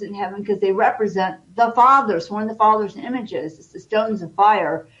gemstones in heaven because they represent the Father. It's one of the Father's images. It's the stones of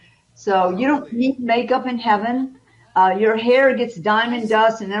fire. So you don't need makeup in heaven. Your hair gets diamond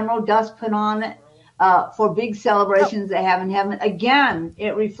dust and emerald dust put on it for big celebrations they have in heaven. Again,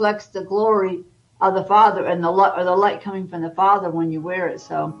 it reflects the glory of the Father and the light coming from the Father when you wear it.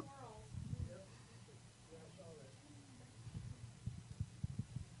 So.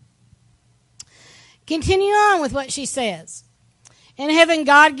 Continue on with what she says. In heaven,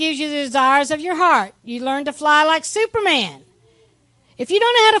 God gives you the desires of your heart. You learn to fly like Superman. If you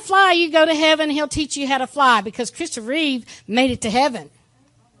don't know how to fly, you go to heaven, he'll teach you how to fly because Christopher Reeve made it to heaven.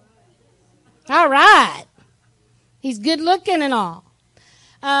 All right. He's good looking and all.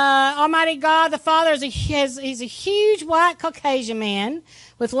 Almighty God, the Father, he's a huge white Caucasian man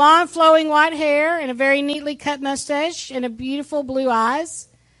with long flowing white hair and a very neatly cut mustache and a beautiful blue eyes.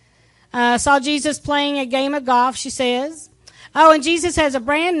 Saw Jesus playing a game of golf, she says. Oh, and Jesus has a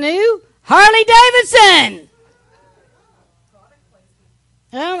brand new Harley Davidson.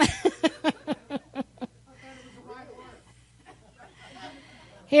 Oh.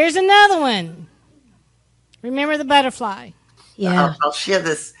 Here's another one. Remember the butterfly? Yeah. I'll share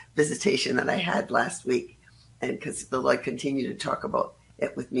this visitation that I had last week. and because the Lord continued to talk about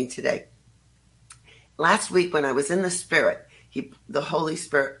it with me today. Last week when I was in the Spirit, the Holy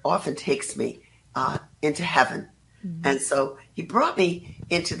Spirit often takes me into heaven. Mm-hmm. And so he brought me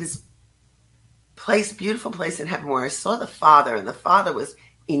into this place, beautiful place in heaven where I saw the Father, and the Father was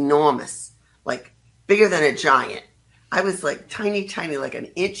enormous, like bigger than a giant. I was like tiny, like an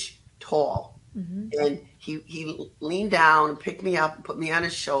inch tall. Mm-hmm. And he leaned down and picked me up and put me on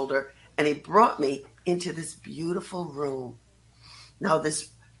his shoulder, and he brought me into this beautiful room. Now this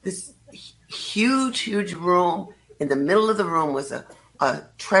huge room, in the middle of the room was a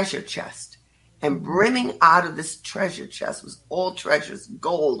treasure chest, and brimming out of this treasure chest was all treasures,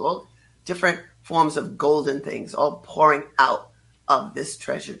 gold, all different forms of golden things, all pouring out of this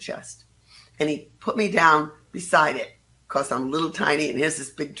treasure chest. And he put me down beside it because I'm little tiny, and here's this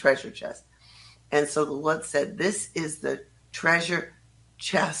big treasure chest. And so the Lord said, this is the treasure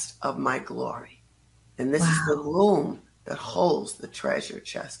chest of my glory. And this is the room that holds the treasure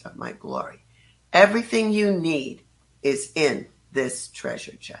chest of my glory. Everything you need is in this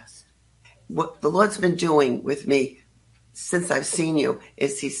treasure chest. What the Lord's been doing with me since I've seen you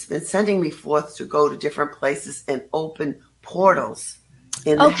is he's been sending me forth to go to different places and open portals.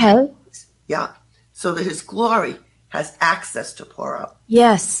 Yeah. So that his glory has access to pour out.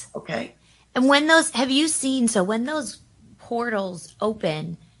 Yes. Okay. And when those portals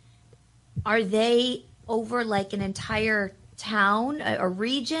open, are they over like an entire town, a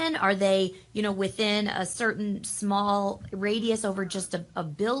region? Are they, within a certain small radius over just a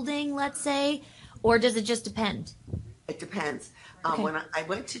building, let's say? Or does it just depend? It depends. Okay. When I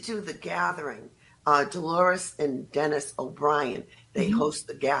went to do the gathering, Dolores and Dennis O'Brien, they host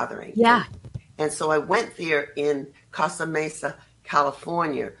the gathering. Yeah. And so I went there in Casa Mesa,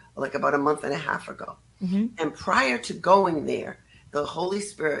 California, like about a month and a half ago. Mm-hmm. And prior to going there, the Holy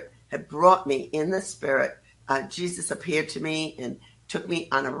Spirit had brought me in the Spirit. Jesus appeared to me and took me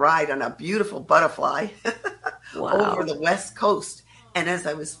on a ride on a beautiful butterfly over the West Coast. And as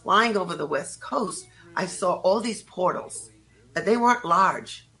I was flying over the West Coast, I saw all these portals. They weren't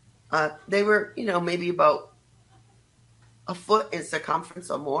large. They were, maybe about a foot in circumference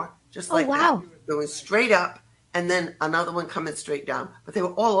or more, just like that. Going straight up, and then another one coming straight down. But they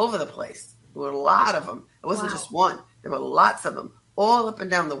were all over the place. There were a lot of them. It wasn't just one. There were lots of them, all up and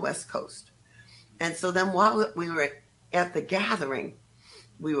down the West Coast. And so then while we were at the gathering,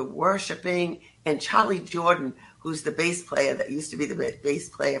 we were worshiping, and Charlie Jordan, who's the bass player that used to be the bass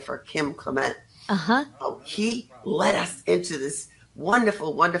player for Kim Clement, he led us into this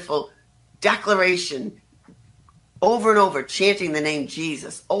wonderful, wonderful declaration over and over, chanting the name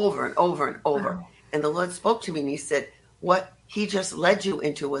Jesus over and over and over. Wow. And the Lord spoke to me and he said, what he just led you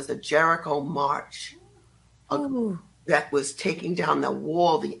into was a Jericho march that was taking down the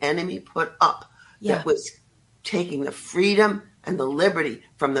wall the enemy put up, that was taking the freedom and the liberty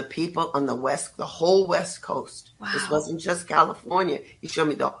from the people on the whole West Coast. Wow. This wasn't just California. He showed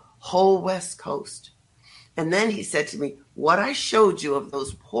me the whole West Coast. And then he said to me, what I showed you of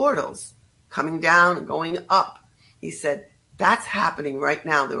those portals coming down and going up, he said, that's happening right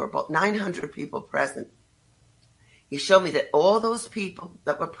now. There were about 900 people present. He showed me that all those people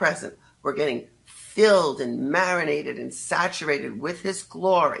that were present were getting filled and marinated and saturated with his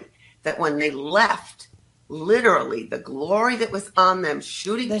glory, that when they left, literally the glory that was on them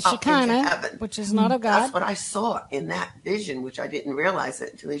shooting up into heaven, which is not of God. That's what I saw in that vision, which I didn't realize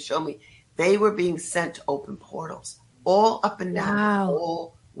it until he showed me. They were being sent to open portals all up and down the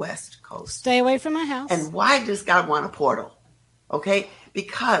whole West Coast. Stay away from my house. And why does God want a portal? Okay,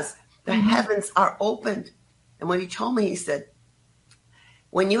 because the heavens are opened. And when he told me, he said,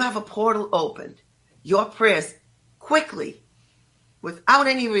 when you have a portal opened, your prayers quickly, without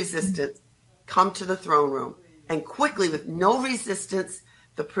any resistance, come to the throne room. And quickly, with no resistance,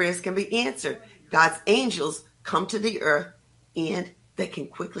 the prayers can be answered. God's angels come to the earth, and they can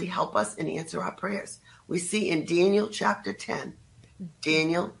quickly help us and answer our prayers. We see in Daniel chapter 10,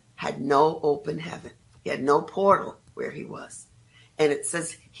 Daniel had no open heaven. He had no portal where he was. And it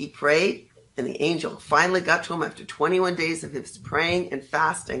says he prayed, and the angel finally got to him after 21 days of his praying and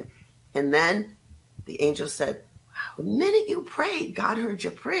fasting. And then the angel said, the minute you prayed, God heard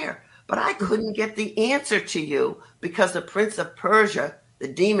your prayer. But I couldn't get the answer to you because the prince of Persia, the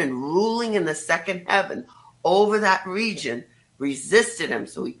demon ruling in the second heaven over that region, resisted him.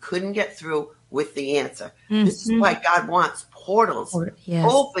 So he couldn't get through with the answer. Mm-hmm. This is why God wants portals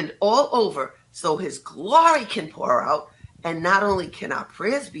opened all over so his glory can pour out. And not only can our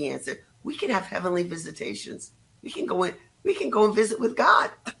prayers be answered, we can have heavenly visitations. We can go and visit with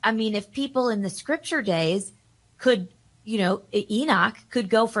God. I mean, if people in the scripture days could Enoch could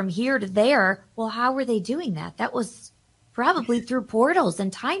go from here to there. Well, how were they doing that? That was probably through portals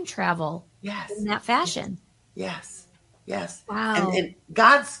and time travel. Yes. In that fashion. Yes. Yes. Wow. And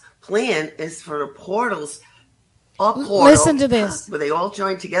God's plan is for the portals, all portals. Listen to this. Where they all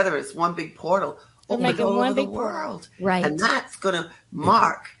join together as one big portal. Open all over the world. Right. And that's going to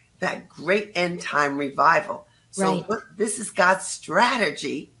mark that great end time revival. So this is God's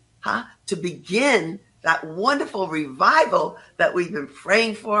strategy, to begin that wonderful revival that we've been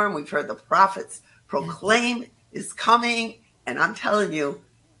praying for, and we've heard the prophets proclaim is coming. And I'm telling you,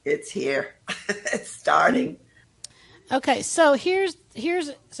 it's here. It's starting. Okay, so here's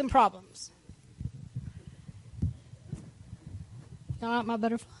some problems. Y'all like my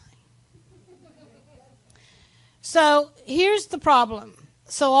butterfly? So here's the problem.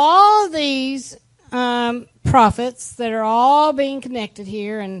 So all these prophets that are all being connected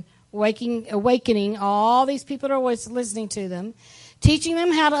here and awakening all these people that are always listening to them, teaching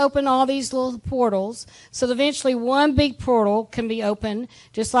them how to open all these little portals so that eventually one big portal can be opened,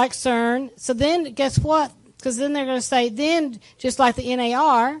 just like CERN. So then guess what? Because then they're going to say, then, just like the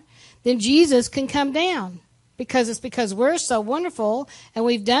NAR, then Jesus can come down. Because we're so wonderful and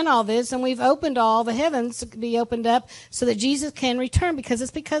we've done all this and we've opened all the heavens to be opened up so that Jesus can return, because it's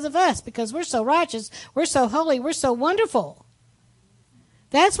because of us, because we're so righteous, we're so holy, we're so wonderful.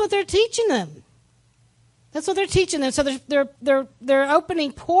 That's what they're teaching them. That's what they're teaching them. So they're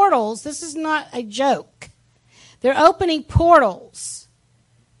opening portals. This is not a joke. They're opening portals.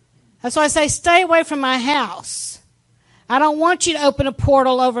 That's why I say stay away from my house. I don't want you to open a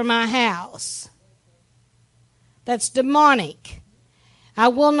portal over my house. That's demonic. I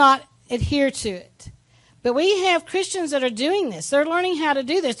will not adhere to it. But we have Christians that are doing this. They're learning how to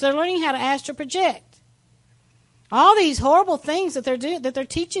do this. They're learning how to astral project. All these horrible things that they're doing, that they're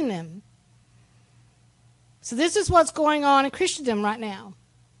teaching them. So this is what's going on in Christendom right now.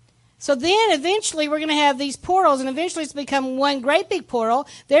 So then eventually we're going to have these portals, and eventually it's become one great big portal.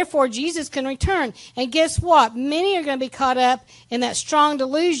 Therefore, Jesus can return. And guess what? Many are going to be caught up in that strong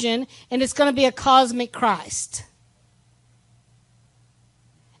delusion, and it's going to be a cosmic Christ.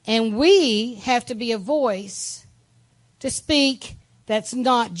 And we have to be a voice to speak that's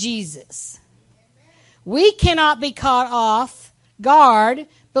not Jesus. We cannot be caught off guard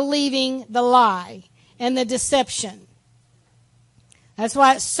believing the lie and the deception. That's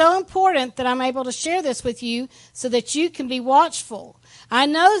why it's so important that I'm able to share this with you so that you can be watchful. I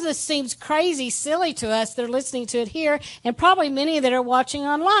know this seems crazy, silly to us that are listening to it here, and probably many that are watching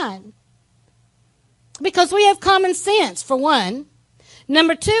online. Because we have common sense, for one.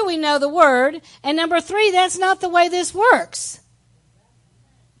 Number two, we know the Word. And number three, that's not the way this works.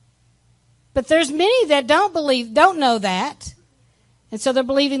 But there's many that don't know that. And so they're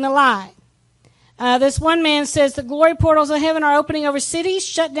believing the lie. This one man says the glory portals of heaven are opening over cities,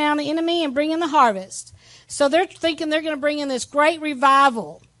 shut down the enemy, and bring in the harvest. So they're thinking they're going to bring in this great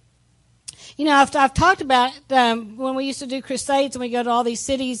revival. You know, I've talked about when we used to do crusades and we go to all these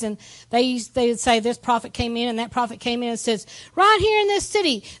cities, and they would say this prophet came in and that prophet came in and says, right here in this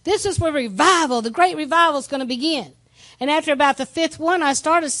city, this is where revival, the great revival is going to begin. And after about the fifth one, I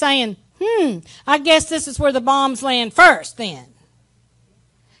started saying, I guess this is where the bombs land first then.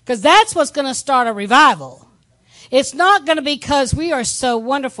 Because that's what's going to start a revival. It's not going to be because we are so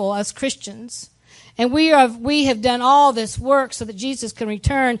wonderful as Christians. And we have done all this work so that Jesus can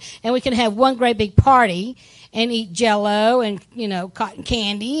return and we can have one great big party and eat Jell-O and, cotton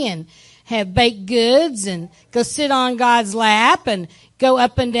candy and have baked goods and go sit on God's lap and go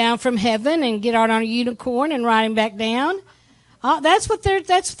up and down from heaven and get on a unicorn and ride him back down. That's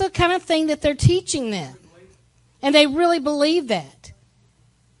the kind of thing that they're teaching them. And they really believe that.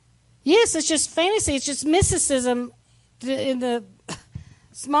 Yes, it's just fantasy. It's just mysticism in the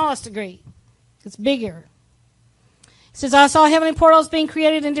smallest degree. It's bigger. It says, I saw heavenly portals being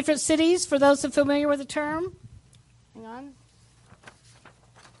created in different cities. For those who are familiar with the term. Hang on.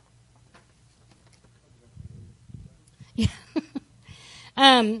 Yeah.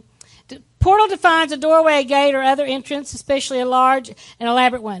 Portal defines a doorway, a gate, or other entrance, especially a large and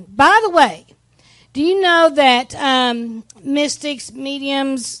elaborate one. By the way, do you know that mystics,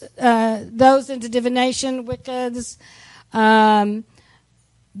 mediums, those into divination, Wiccas,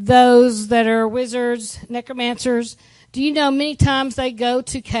 those that are wizards, necromancers, do you know many times they go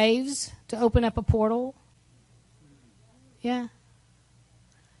to caves to open up a portal? Yeah.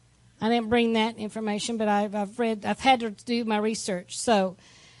 I didn't bring that information, but I've had to do my research. So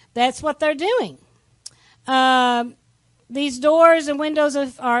that's what they're doing. These doors and windows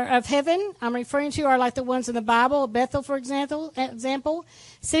of heaven I'm referring to are like the ones in the Bible. Bethel, for example.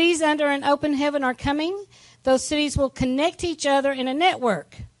 Cities under an open heaven are coming. those cities will connect to each other in a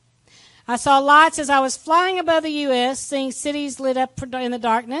network. I saw lights as I was flying above the U.S., seeing cities lit up in the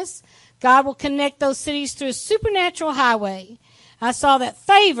darkness. God will connect those cities through a supernatural highway. I saw that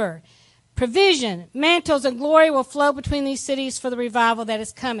favor, provision, mantles, and glory will flow between these cities for the revival that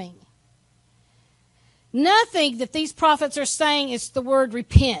is coming. Nothing that these prophets are saying is the word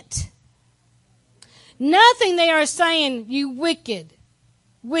repent. Nothing they are saying, you wicked,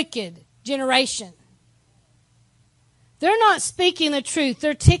 wicked generation. They're not speaking the truth.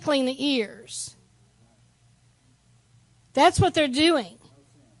 They're tickling the ears. That's what they're doing.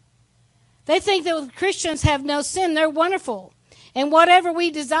 They think that Christians have no sin. They're wonderful. And whatever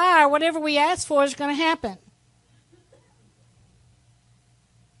we desire, whatever we ask for is going to happen.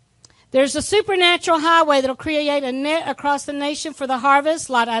 There's a supernatural highway that will create a net across the nation for the harvest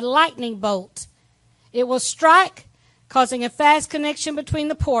like a lightning bolt. It will strike, causing a fast connection between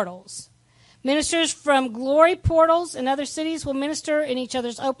the portals. Ministers from glory portals in other cities will minister in each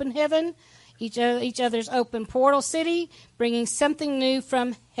other's open heaven, each other's open portal city, bringing something new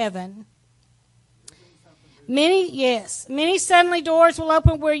from heaven. Many suddenly doors will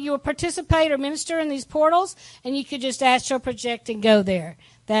open where you will participate or minister in these portals, and you could just astral project and go there.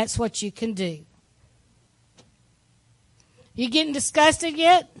 That's what you can do. You getting disgusted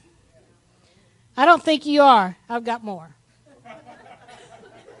yet? I don't think you are. I've got more.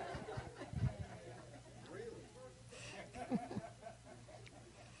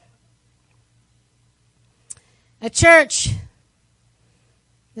 A church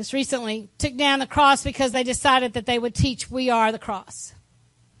this recently took down the cross because they decided that they would teach we are the cross.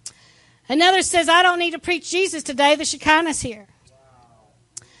 Another says, I don't need to preach Jesus today. The Shekinah's here.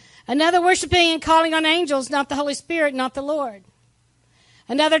 Another worshiping and calling on angels, not the Holy Spirit, not the Lord.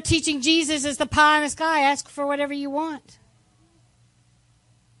 Another teaching Jesus is the pie in the sky. Ask for whatever you want.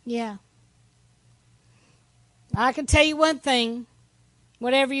 Yeah. I can tell you one thing.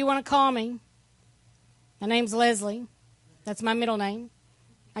 Whatever you want to call me. My name's Leslie. That's my middle name.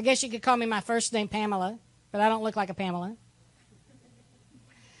 I guess you could call me my first name, Pamela, but I don't look like a Pamela.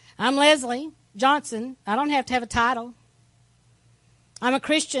 I'm Leslie Johnson. I don't have to have a title. I'm a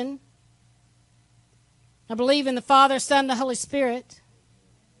Christian. I believe in the Father, Son, the Holy Spirit.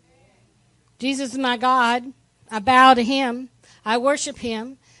 Jesus is my God. I bow to Him. I worship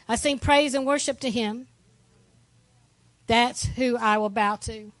Him. I sing praise and worship to Him. That's who I will bow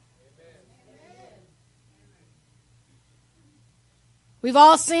to. We've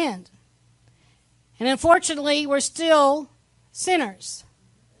all sinned. And unfortunately, we're still sinners.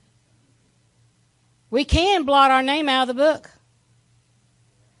 We can blot our name out of the book.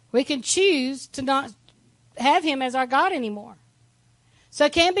 We can choose to not have Him as our God anymore. So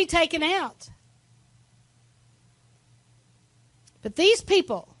it can be taken out. But these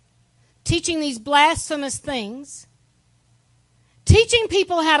people teaching these blasphemous things, teaching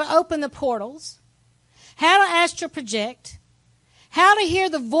people how to open the portals, how to astral project, how to hear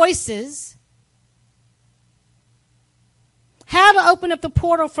the voices, how to open up the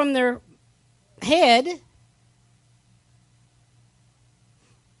portal from their head.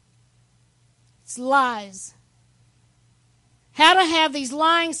 It's lies. How to have these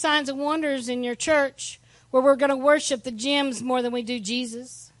lying signs and wonders in your church where we're going to worship the gems more than we do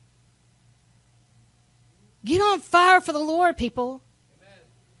Jesus. Get on fire for the Lord, people. Amen.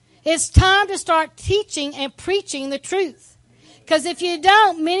 It's time to start teaching and preaching the truth. Because if you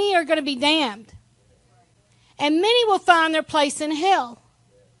don't, many are going to be damned. And many will find their place in hell,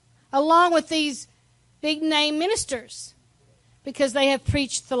 along with these big-name ministers, because they have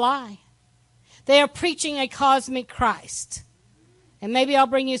preached the lie. They are preaching a cosmic Christ. And maybe I'll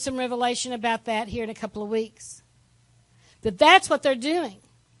bring you some revelation about that here in a couple of weeks. But that's what they're doing.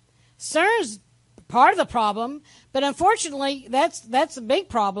 CERN's part of the problem, but unfortunately, that's a big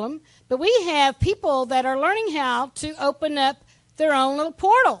problem. But we have people that are learning how to open up their own little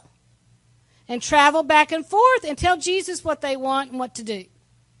portal and travel back and forth and tell Jesus what they want and what to do.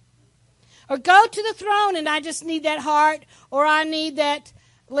 Or go to the throne and I just need that heart, or I need that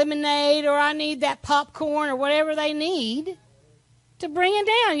lemonade, or I need that popcorn, or whatever they need to bring it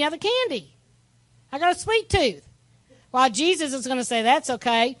down. You have the candy. I got a sweet tooth. While Jesus is going to say, that's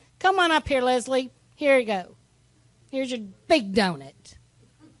okay. Come on up here, Leslie. Here you go. Here's your big donut.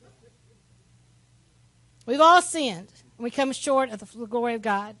 We've all sinned. We come short of the glory of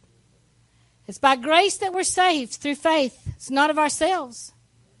God. It's by grace that we're saved through faith. It's not of ourselves.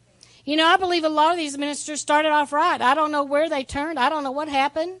 You know, I believe a lot of these ministers started off right. I don't know where they turned. I don't know what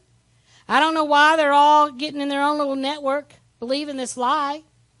happened. I don't know why they're all getting in their own little network, believing this lie.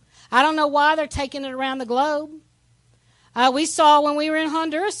 I don't know why they're taking it around the globe. We saw when we were in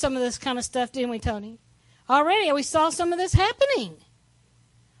Honduras some of this kind of stuff, didn't we, Tony? already. We saw some of this happening.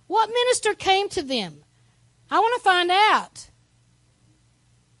 What minister came to them? I want to find out.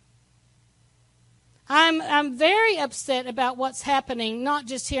 I'm very upset about what's happening, not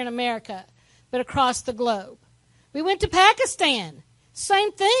just here in America, but across the globe. We went to Pakistan.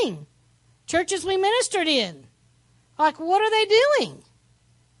 Same thing. Churches we ministered in. Like, what are they doing?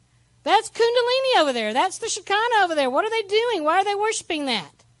 That's Kundalini over there. That's the Shekinah over there. What are they doing? Why are they worshiping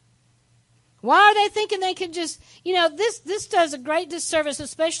that? Why are they thinking they can just, this does a great disservice,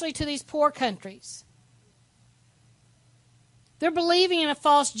 especially to these poor countries. They're believing in a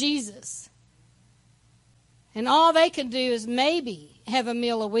false Jesus. And all they can do is maybe have a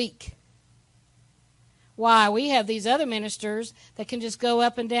meal a week. Why? We have these other ministers that can just go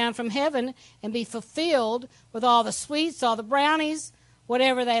up and down from heaven and be fulfilled with all the sweets, all the brownies,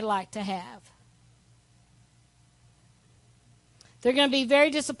 whatever they'd like to have. They're going to be very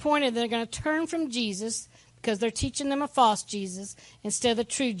disappointed. They're going to turn from Jesus because they're teaching them a false Jesus instead of the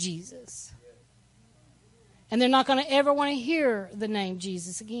true Jesus. And they're not going to ever want to hear the name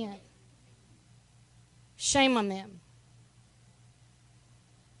Jesus again. Shame on them.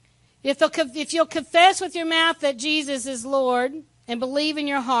 If you'll confess with your mouth that Jesus is Lord and believe in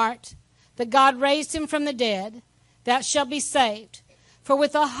your heart that God raised him from the dead, thou shalt be saved. For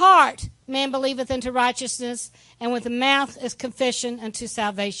with the heart man believeth unto righteousness, and with the mouth is confession unto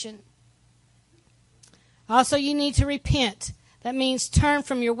salvation. Also, you need to repent. That means turn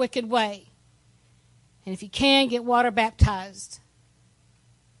from your wicked way. And if you can, get water baptized.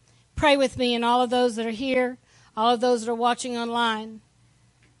 Pray with me and all of those that are here, all of those that are watching online.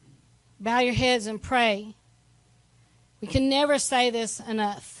 Bow your heads and pray. We can never say this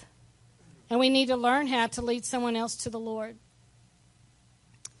enough. And we need to learn how to lead someone else to the Lord.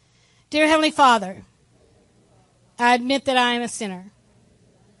 Dear Heavenly Father, I admit that I am a sinner.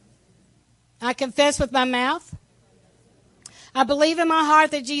 I confess with my mouth. I believe in my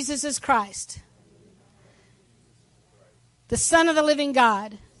heart that Jesus is Christ, the Son of the living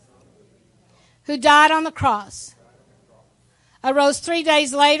God, who died on the cross, arose 3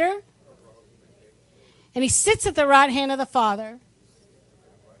 days later, and he sits at the right hand of the Father.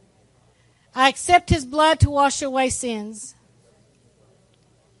 I accept his blood to wash away sins.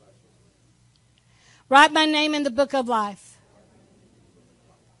 Write my name in the book of life.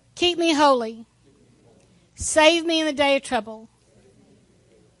 Keep me holy. Save me in the day of trouble.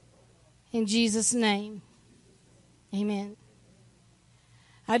 In Jesus' name, amen.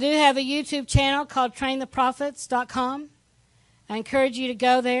 I do have a YouTube channel called traintheprophets.com. I encourage you to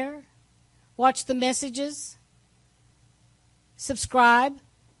go there, watch the messages, subscribe,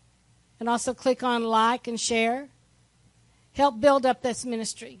 and also click on like and share. Help build up this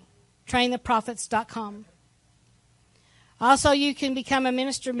ministry. traintheprophets.com. Also, you can become a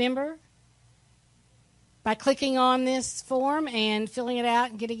minister member by clicking on this form and filling it out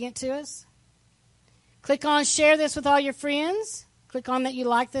and getting it to us. Click on share this with all your friends. Click on that you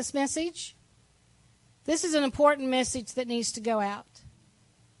like this message. This is an important message that needs to go out.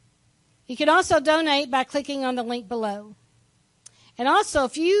 You can also donate by clicking on the link below. And also,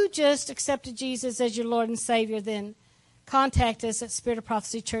 if you just accepted Jesus as your Lord and Savior, then contact us at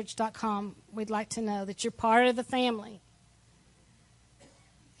spiritofprophecychurch.com. We'd like to know that you're part of the family.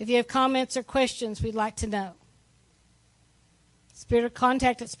 If you have comments or questions, we'd like to know.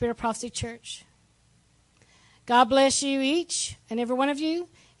 Contact at Spirit of Prophecy Church. God bless you each and every one of you.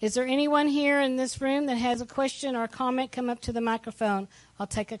 Is there anyone here in this room that has a question or a comment? Come up to the microphone. I'll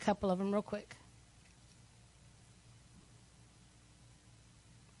take a couple of them real quick.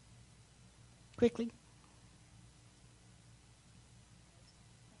 Quickly.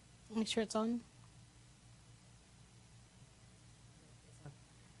 Make sure it's on.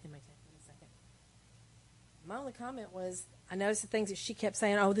 My only comment was, I noticed the things that she kept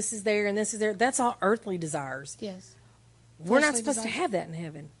saying, oh, this is there and this is there. That's all earthly desires. Yes. We're not supposed to have that in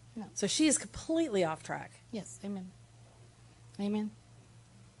heaven. No. So she is completely off track. Yes. Amen. Amen.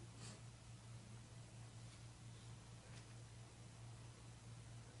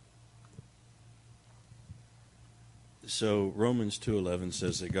 So Romans 2:11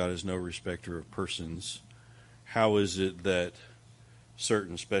 says that God is no respecter of persons. How is it that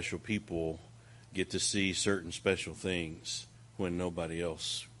certain special people get to see certain special things when nobody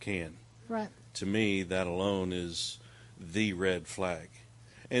else can? Right. To me, that alone is the red flag.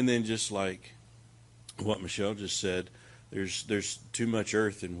 And then just like what Michelle just said, there's too much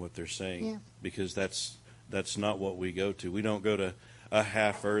earth in what they're saying. Yeah. Because that's not what we go to. We don't go to a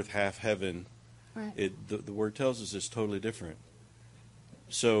half earth, half heaven. Right. The word tells us it's totally different.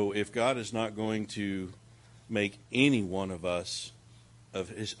 So if God is not going to make any one of us, of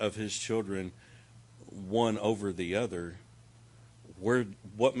his children, one over the other,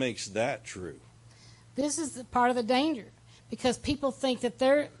 what makes that true? This is the part of the danger, because people think that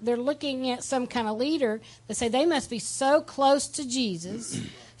they're looking at some kind of leader that say they must be so close to Jesus,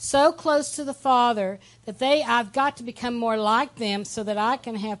 so close to the Father, that I've got to become more like them so that I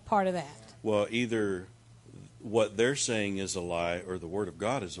can have part of that. Well, either what they're saying is a lie or the Word of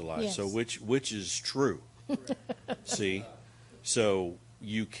God is a lie. Yes. So which is true? See? So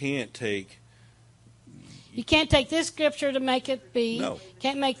you can't take this scripture to make it be. No. You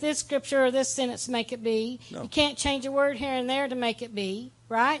can't make this scripture or this sentence to make it be. No. You can't change a word here and there to make it be,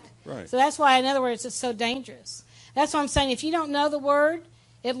 right? Right. So that's why, in other words, it's so dangerous. That's why I'm saying, if you don't know the word,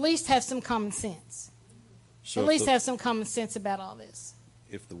 at least have some common sense. So at least have some common sense about all this.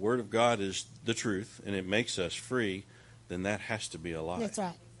 If the Word of God is the truth and it makes us free, then that has to be a lie. That's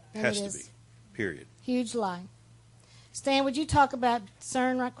right. And Has it to is. be. Period. Huge lie. Stan, would you talk about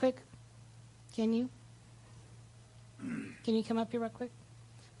CERN right quick? Can you? Can you come up here right quick?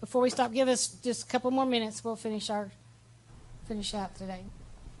 Before we stop, give us just a couple more minutes. We'll finish out today.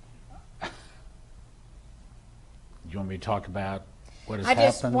 You want me to talk about what has I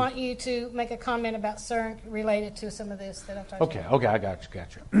just happened? want you to make a comment about CERN related to some of this that I've talked about. Okay, I got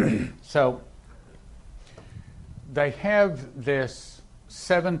you. So they have this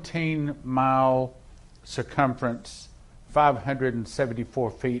 17-mile circumference,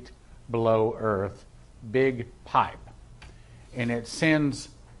 574 feet below Earth, big pipe. And it sends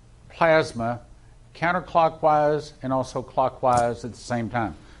plasma counterclockwise and also clockwise at the same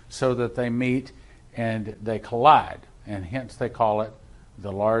time, so that they meet and they collide. And hence they call it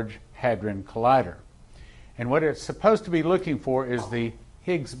the Large Hadron Collider. And what it's supposed to be looking for is the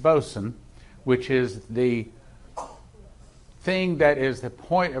Higgs boson, which is the thing that is the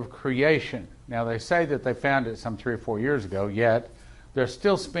point of creation. Now, they say that they found it some 3 or 4 years ago, yet they're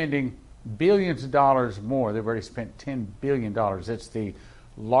still spending billions of dollars more. They've already spent $10 billion. It's the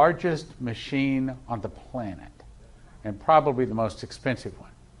largest machine on the planet, and probably the most expensive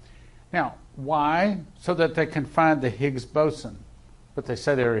one. Now, why? So that they can find the Higgs boson. But they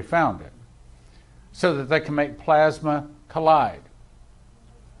say they already found it. So that they can make plasma collide.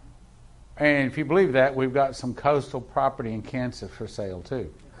 And if you believe that, we've got some coastal property in Kansas for sale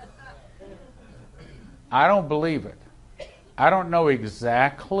too. I don't believe it. I don't know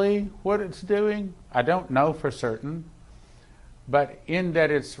exactly what it's doing. I don't know for certain. But in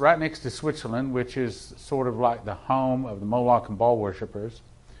that it's right next to Switzerland, which is sort of like the home of the Moloch and Baal worshippers,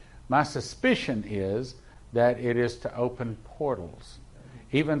 my suspicion is that it is to open portals.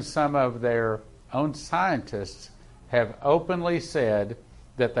 Even some of their own scientists have openly said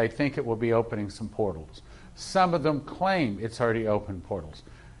that they think it will be opening some portals. Some of them claim it's already opened portals.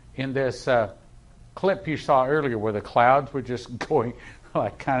 In this clip you saw earlier where the clouds were just going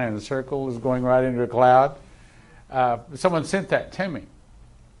like kind of in a circle, is going right into a cloud, someone sent that to me.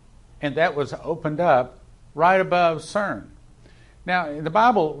 And that was opened up right above CERN. Now, in the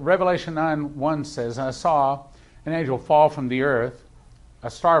Bible, Revelation 9:1 says, I saw an angel fall from the earth, a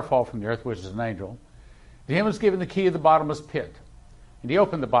star fall from the earth, which is an angel. To him was given the key of the bottomless pit. And he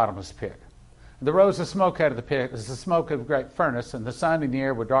opened the bottomless pit. And there rose a smoke out of the pit, as the smoke of a great furnace, and the sun and the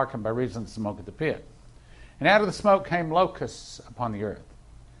air were darkened by reason of the smoke of the pit. And out of the smoke came locusts upon the earth.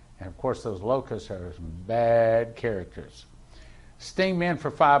 And of course, those locusts are some bad characters. Sting men for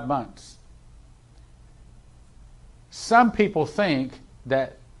 5 months. Some people think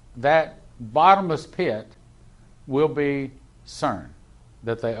that that bottomless pit will be CERN,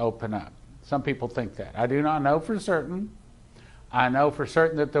 that they open up. Some people think that. I do not know for certain. I know for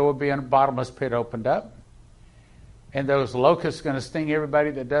certain that there will be a bottomless pit opened up, and those locusts are going to sting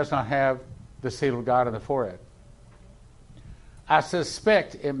everybody that does not have the seal of God on the forehead. I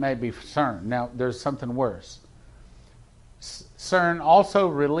suspect it may be CERN. Now, there's something worse. CERN also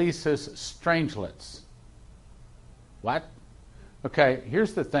releases strangelets. What? Okay,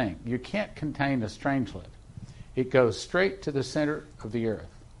 here's the thing. You can't contain a strangelet. It goes straight to the center of the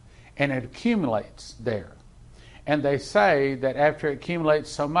earth, and it accumulates there. And they say that after it accumulates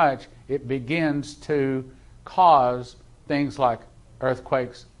so much, it begins to cause things like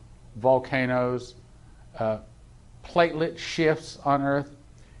earthquakes, volcanoes, platelet shifts on Earth.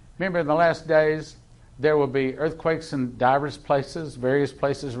 Remember, in the last days, there will be earthquakes in various places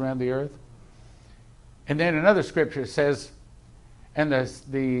around the earth. And then another scripture says, and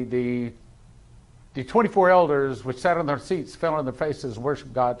the 24 elders which sat on their seats fell on their faces and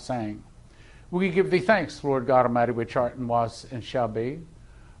worshiped God, saying, We give thee thanks, Lord God Almighty, which art and was and shall be.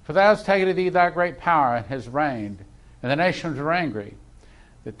 For thou hast taken to thee thy great power and hast reigned, and the nations are angry.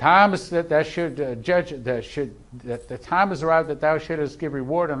 The time is that thou should judge, that the time is arrived that thou shouldest give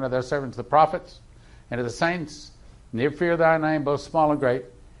reward unto thy servants the prophets, and of the saints near fear thy name, both small and great,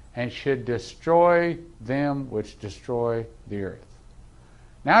 and should destroy them which destroy the earth.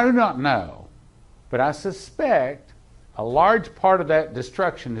 Now I do not know, but I suspect a large part of that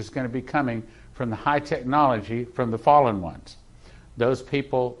destruction is going to be coming from the high technology from the fallen ones, those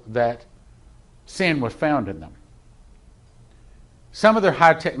people that sin was found in them. Some of their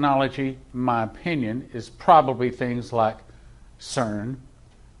high technology, in my opinion, is probably things like CERN,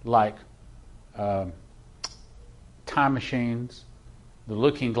 like time machines, the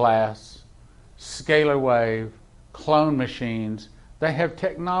looking glass, scalar wave, clone machines. They have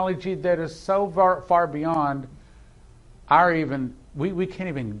technology that is so far beyond our we can't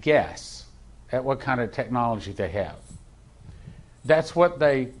even guess at what kind of technology they have. That's what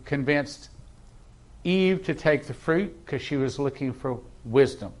they convinced Eve to take the fruit, because she was looking for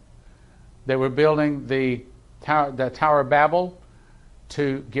wisdom. They were building the Tower of Babel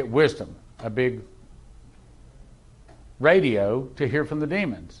to get wisdom, a big radio to hear from the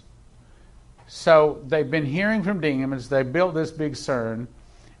demons. So they've been hearing from demons. They built this big CERN,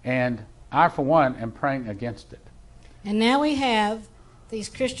 and I, for one, am praying against it. And now we have these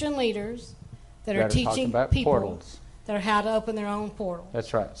Christian leaders that are teaching people portals. That are how to open their own portal.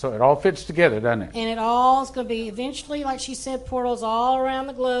 That's right. So it all fits together, doesn't it? And it all is going to be eventually, like she said, portals all around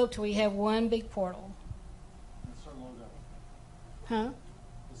the globe till we have one big portal. That's our logo. Huh?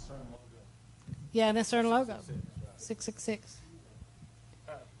 The CERN logo. Yeah, that's our logo. 666.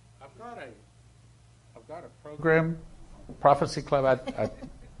 I've got a program, Prophecy Club. I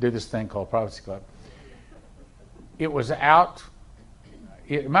do this thing called Prophecy Club. It was out.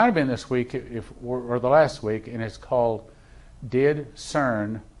 It might have been this week, or the last week, and it's called "Will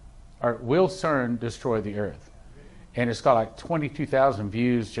CERN Destroy the Earth?" And it's got like 22,000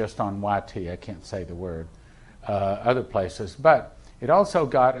 views just on YT. I can't say the word. Other places, but it also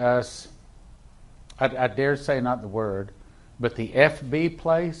got us. I dare say not the word, but the FB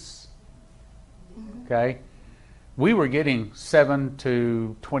place. Okay, we were getting 7,000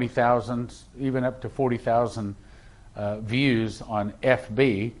 to 20,000, even up to 40,000 views on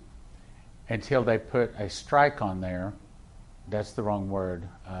FB until they put a strike on there. That's the wrong word.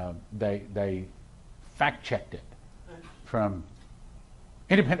 They fact checked it from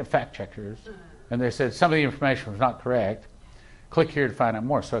independent fact checkers, and they said some of the information was not correct. Click here to find out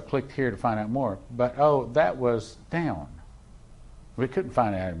more. So I clicked here to find out more. But, that was down. We couldn't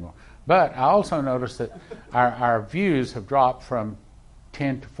find out anymore. But I also noticed that our views have dropped from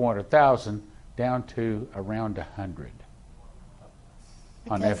 10 to 400,000 down to around 100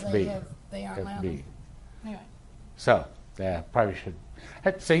 on Because FB. They aren't allowed. FB. All right. So, probably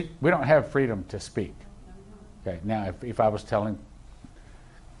should. See, we don't have freedom to speak. Okay, now if I was telling...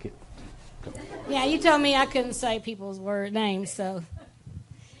 Yeah, you told me I couldn't say people's names, so.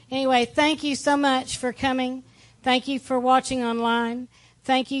 Anyway, thank you so much for coming. Thank you for watching online.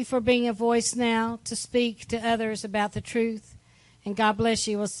 Thank you for being a voice now to speak to others about the truth. And God bless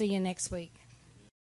you. We'll see you next week.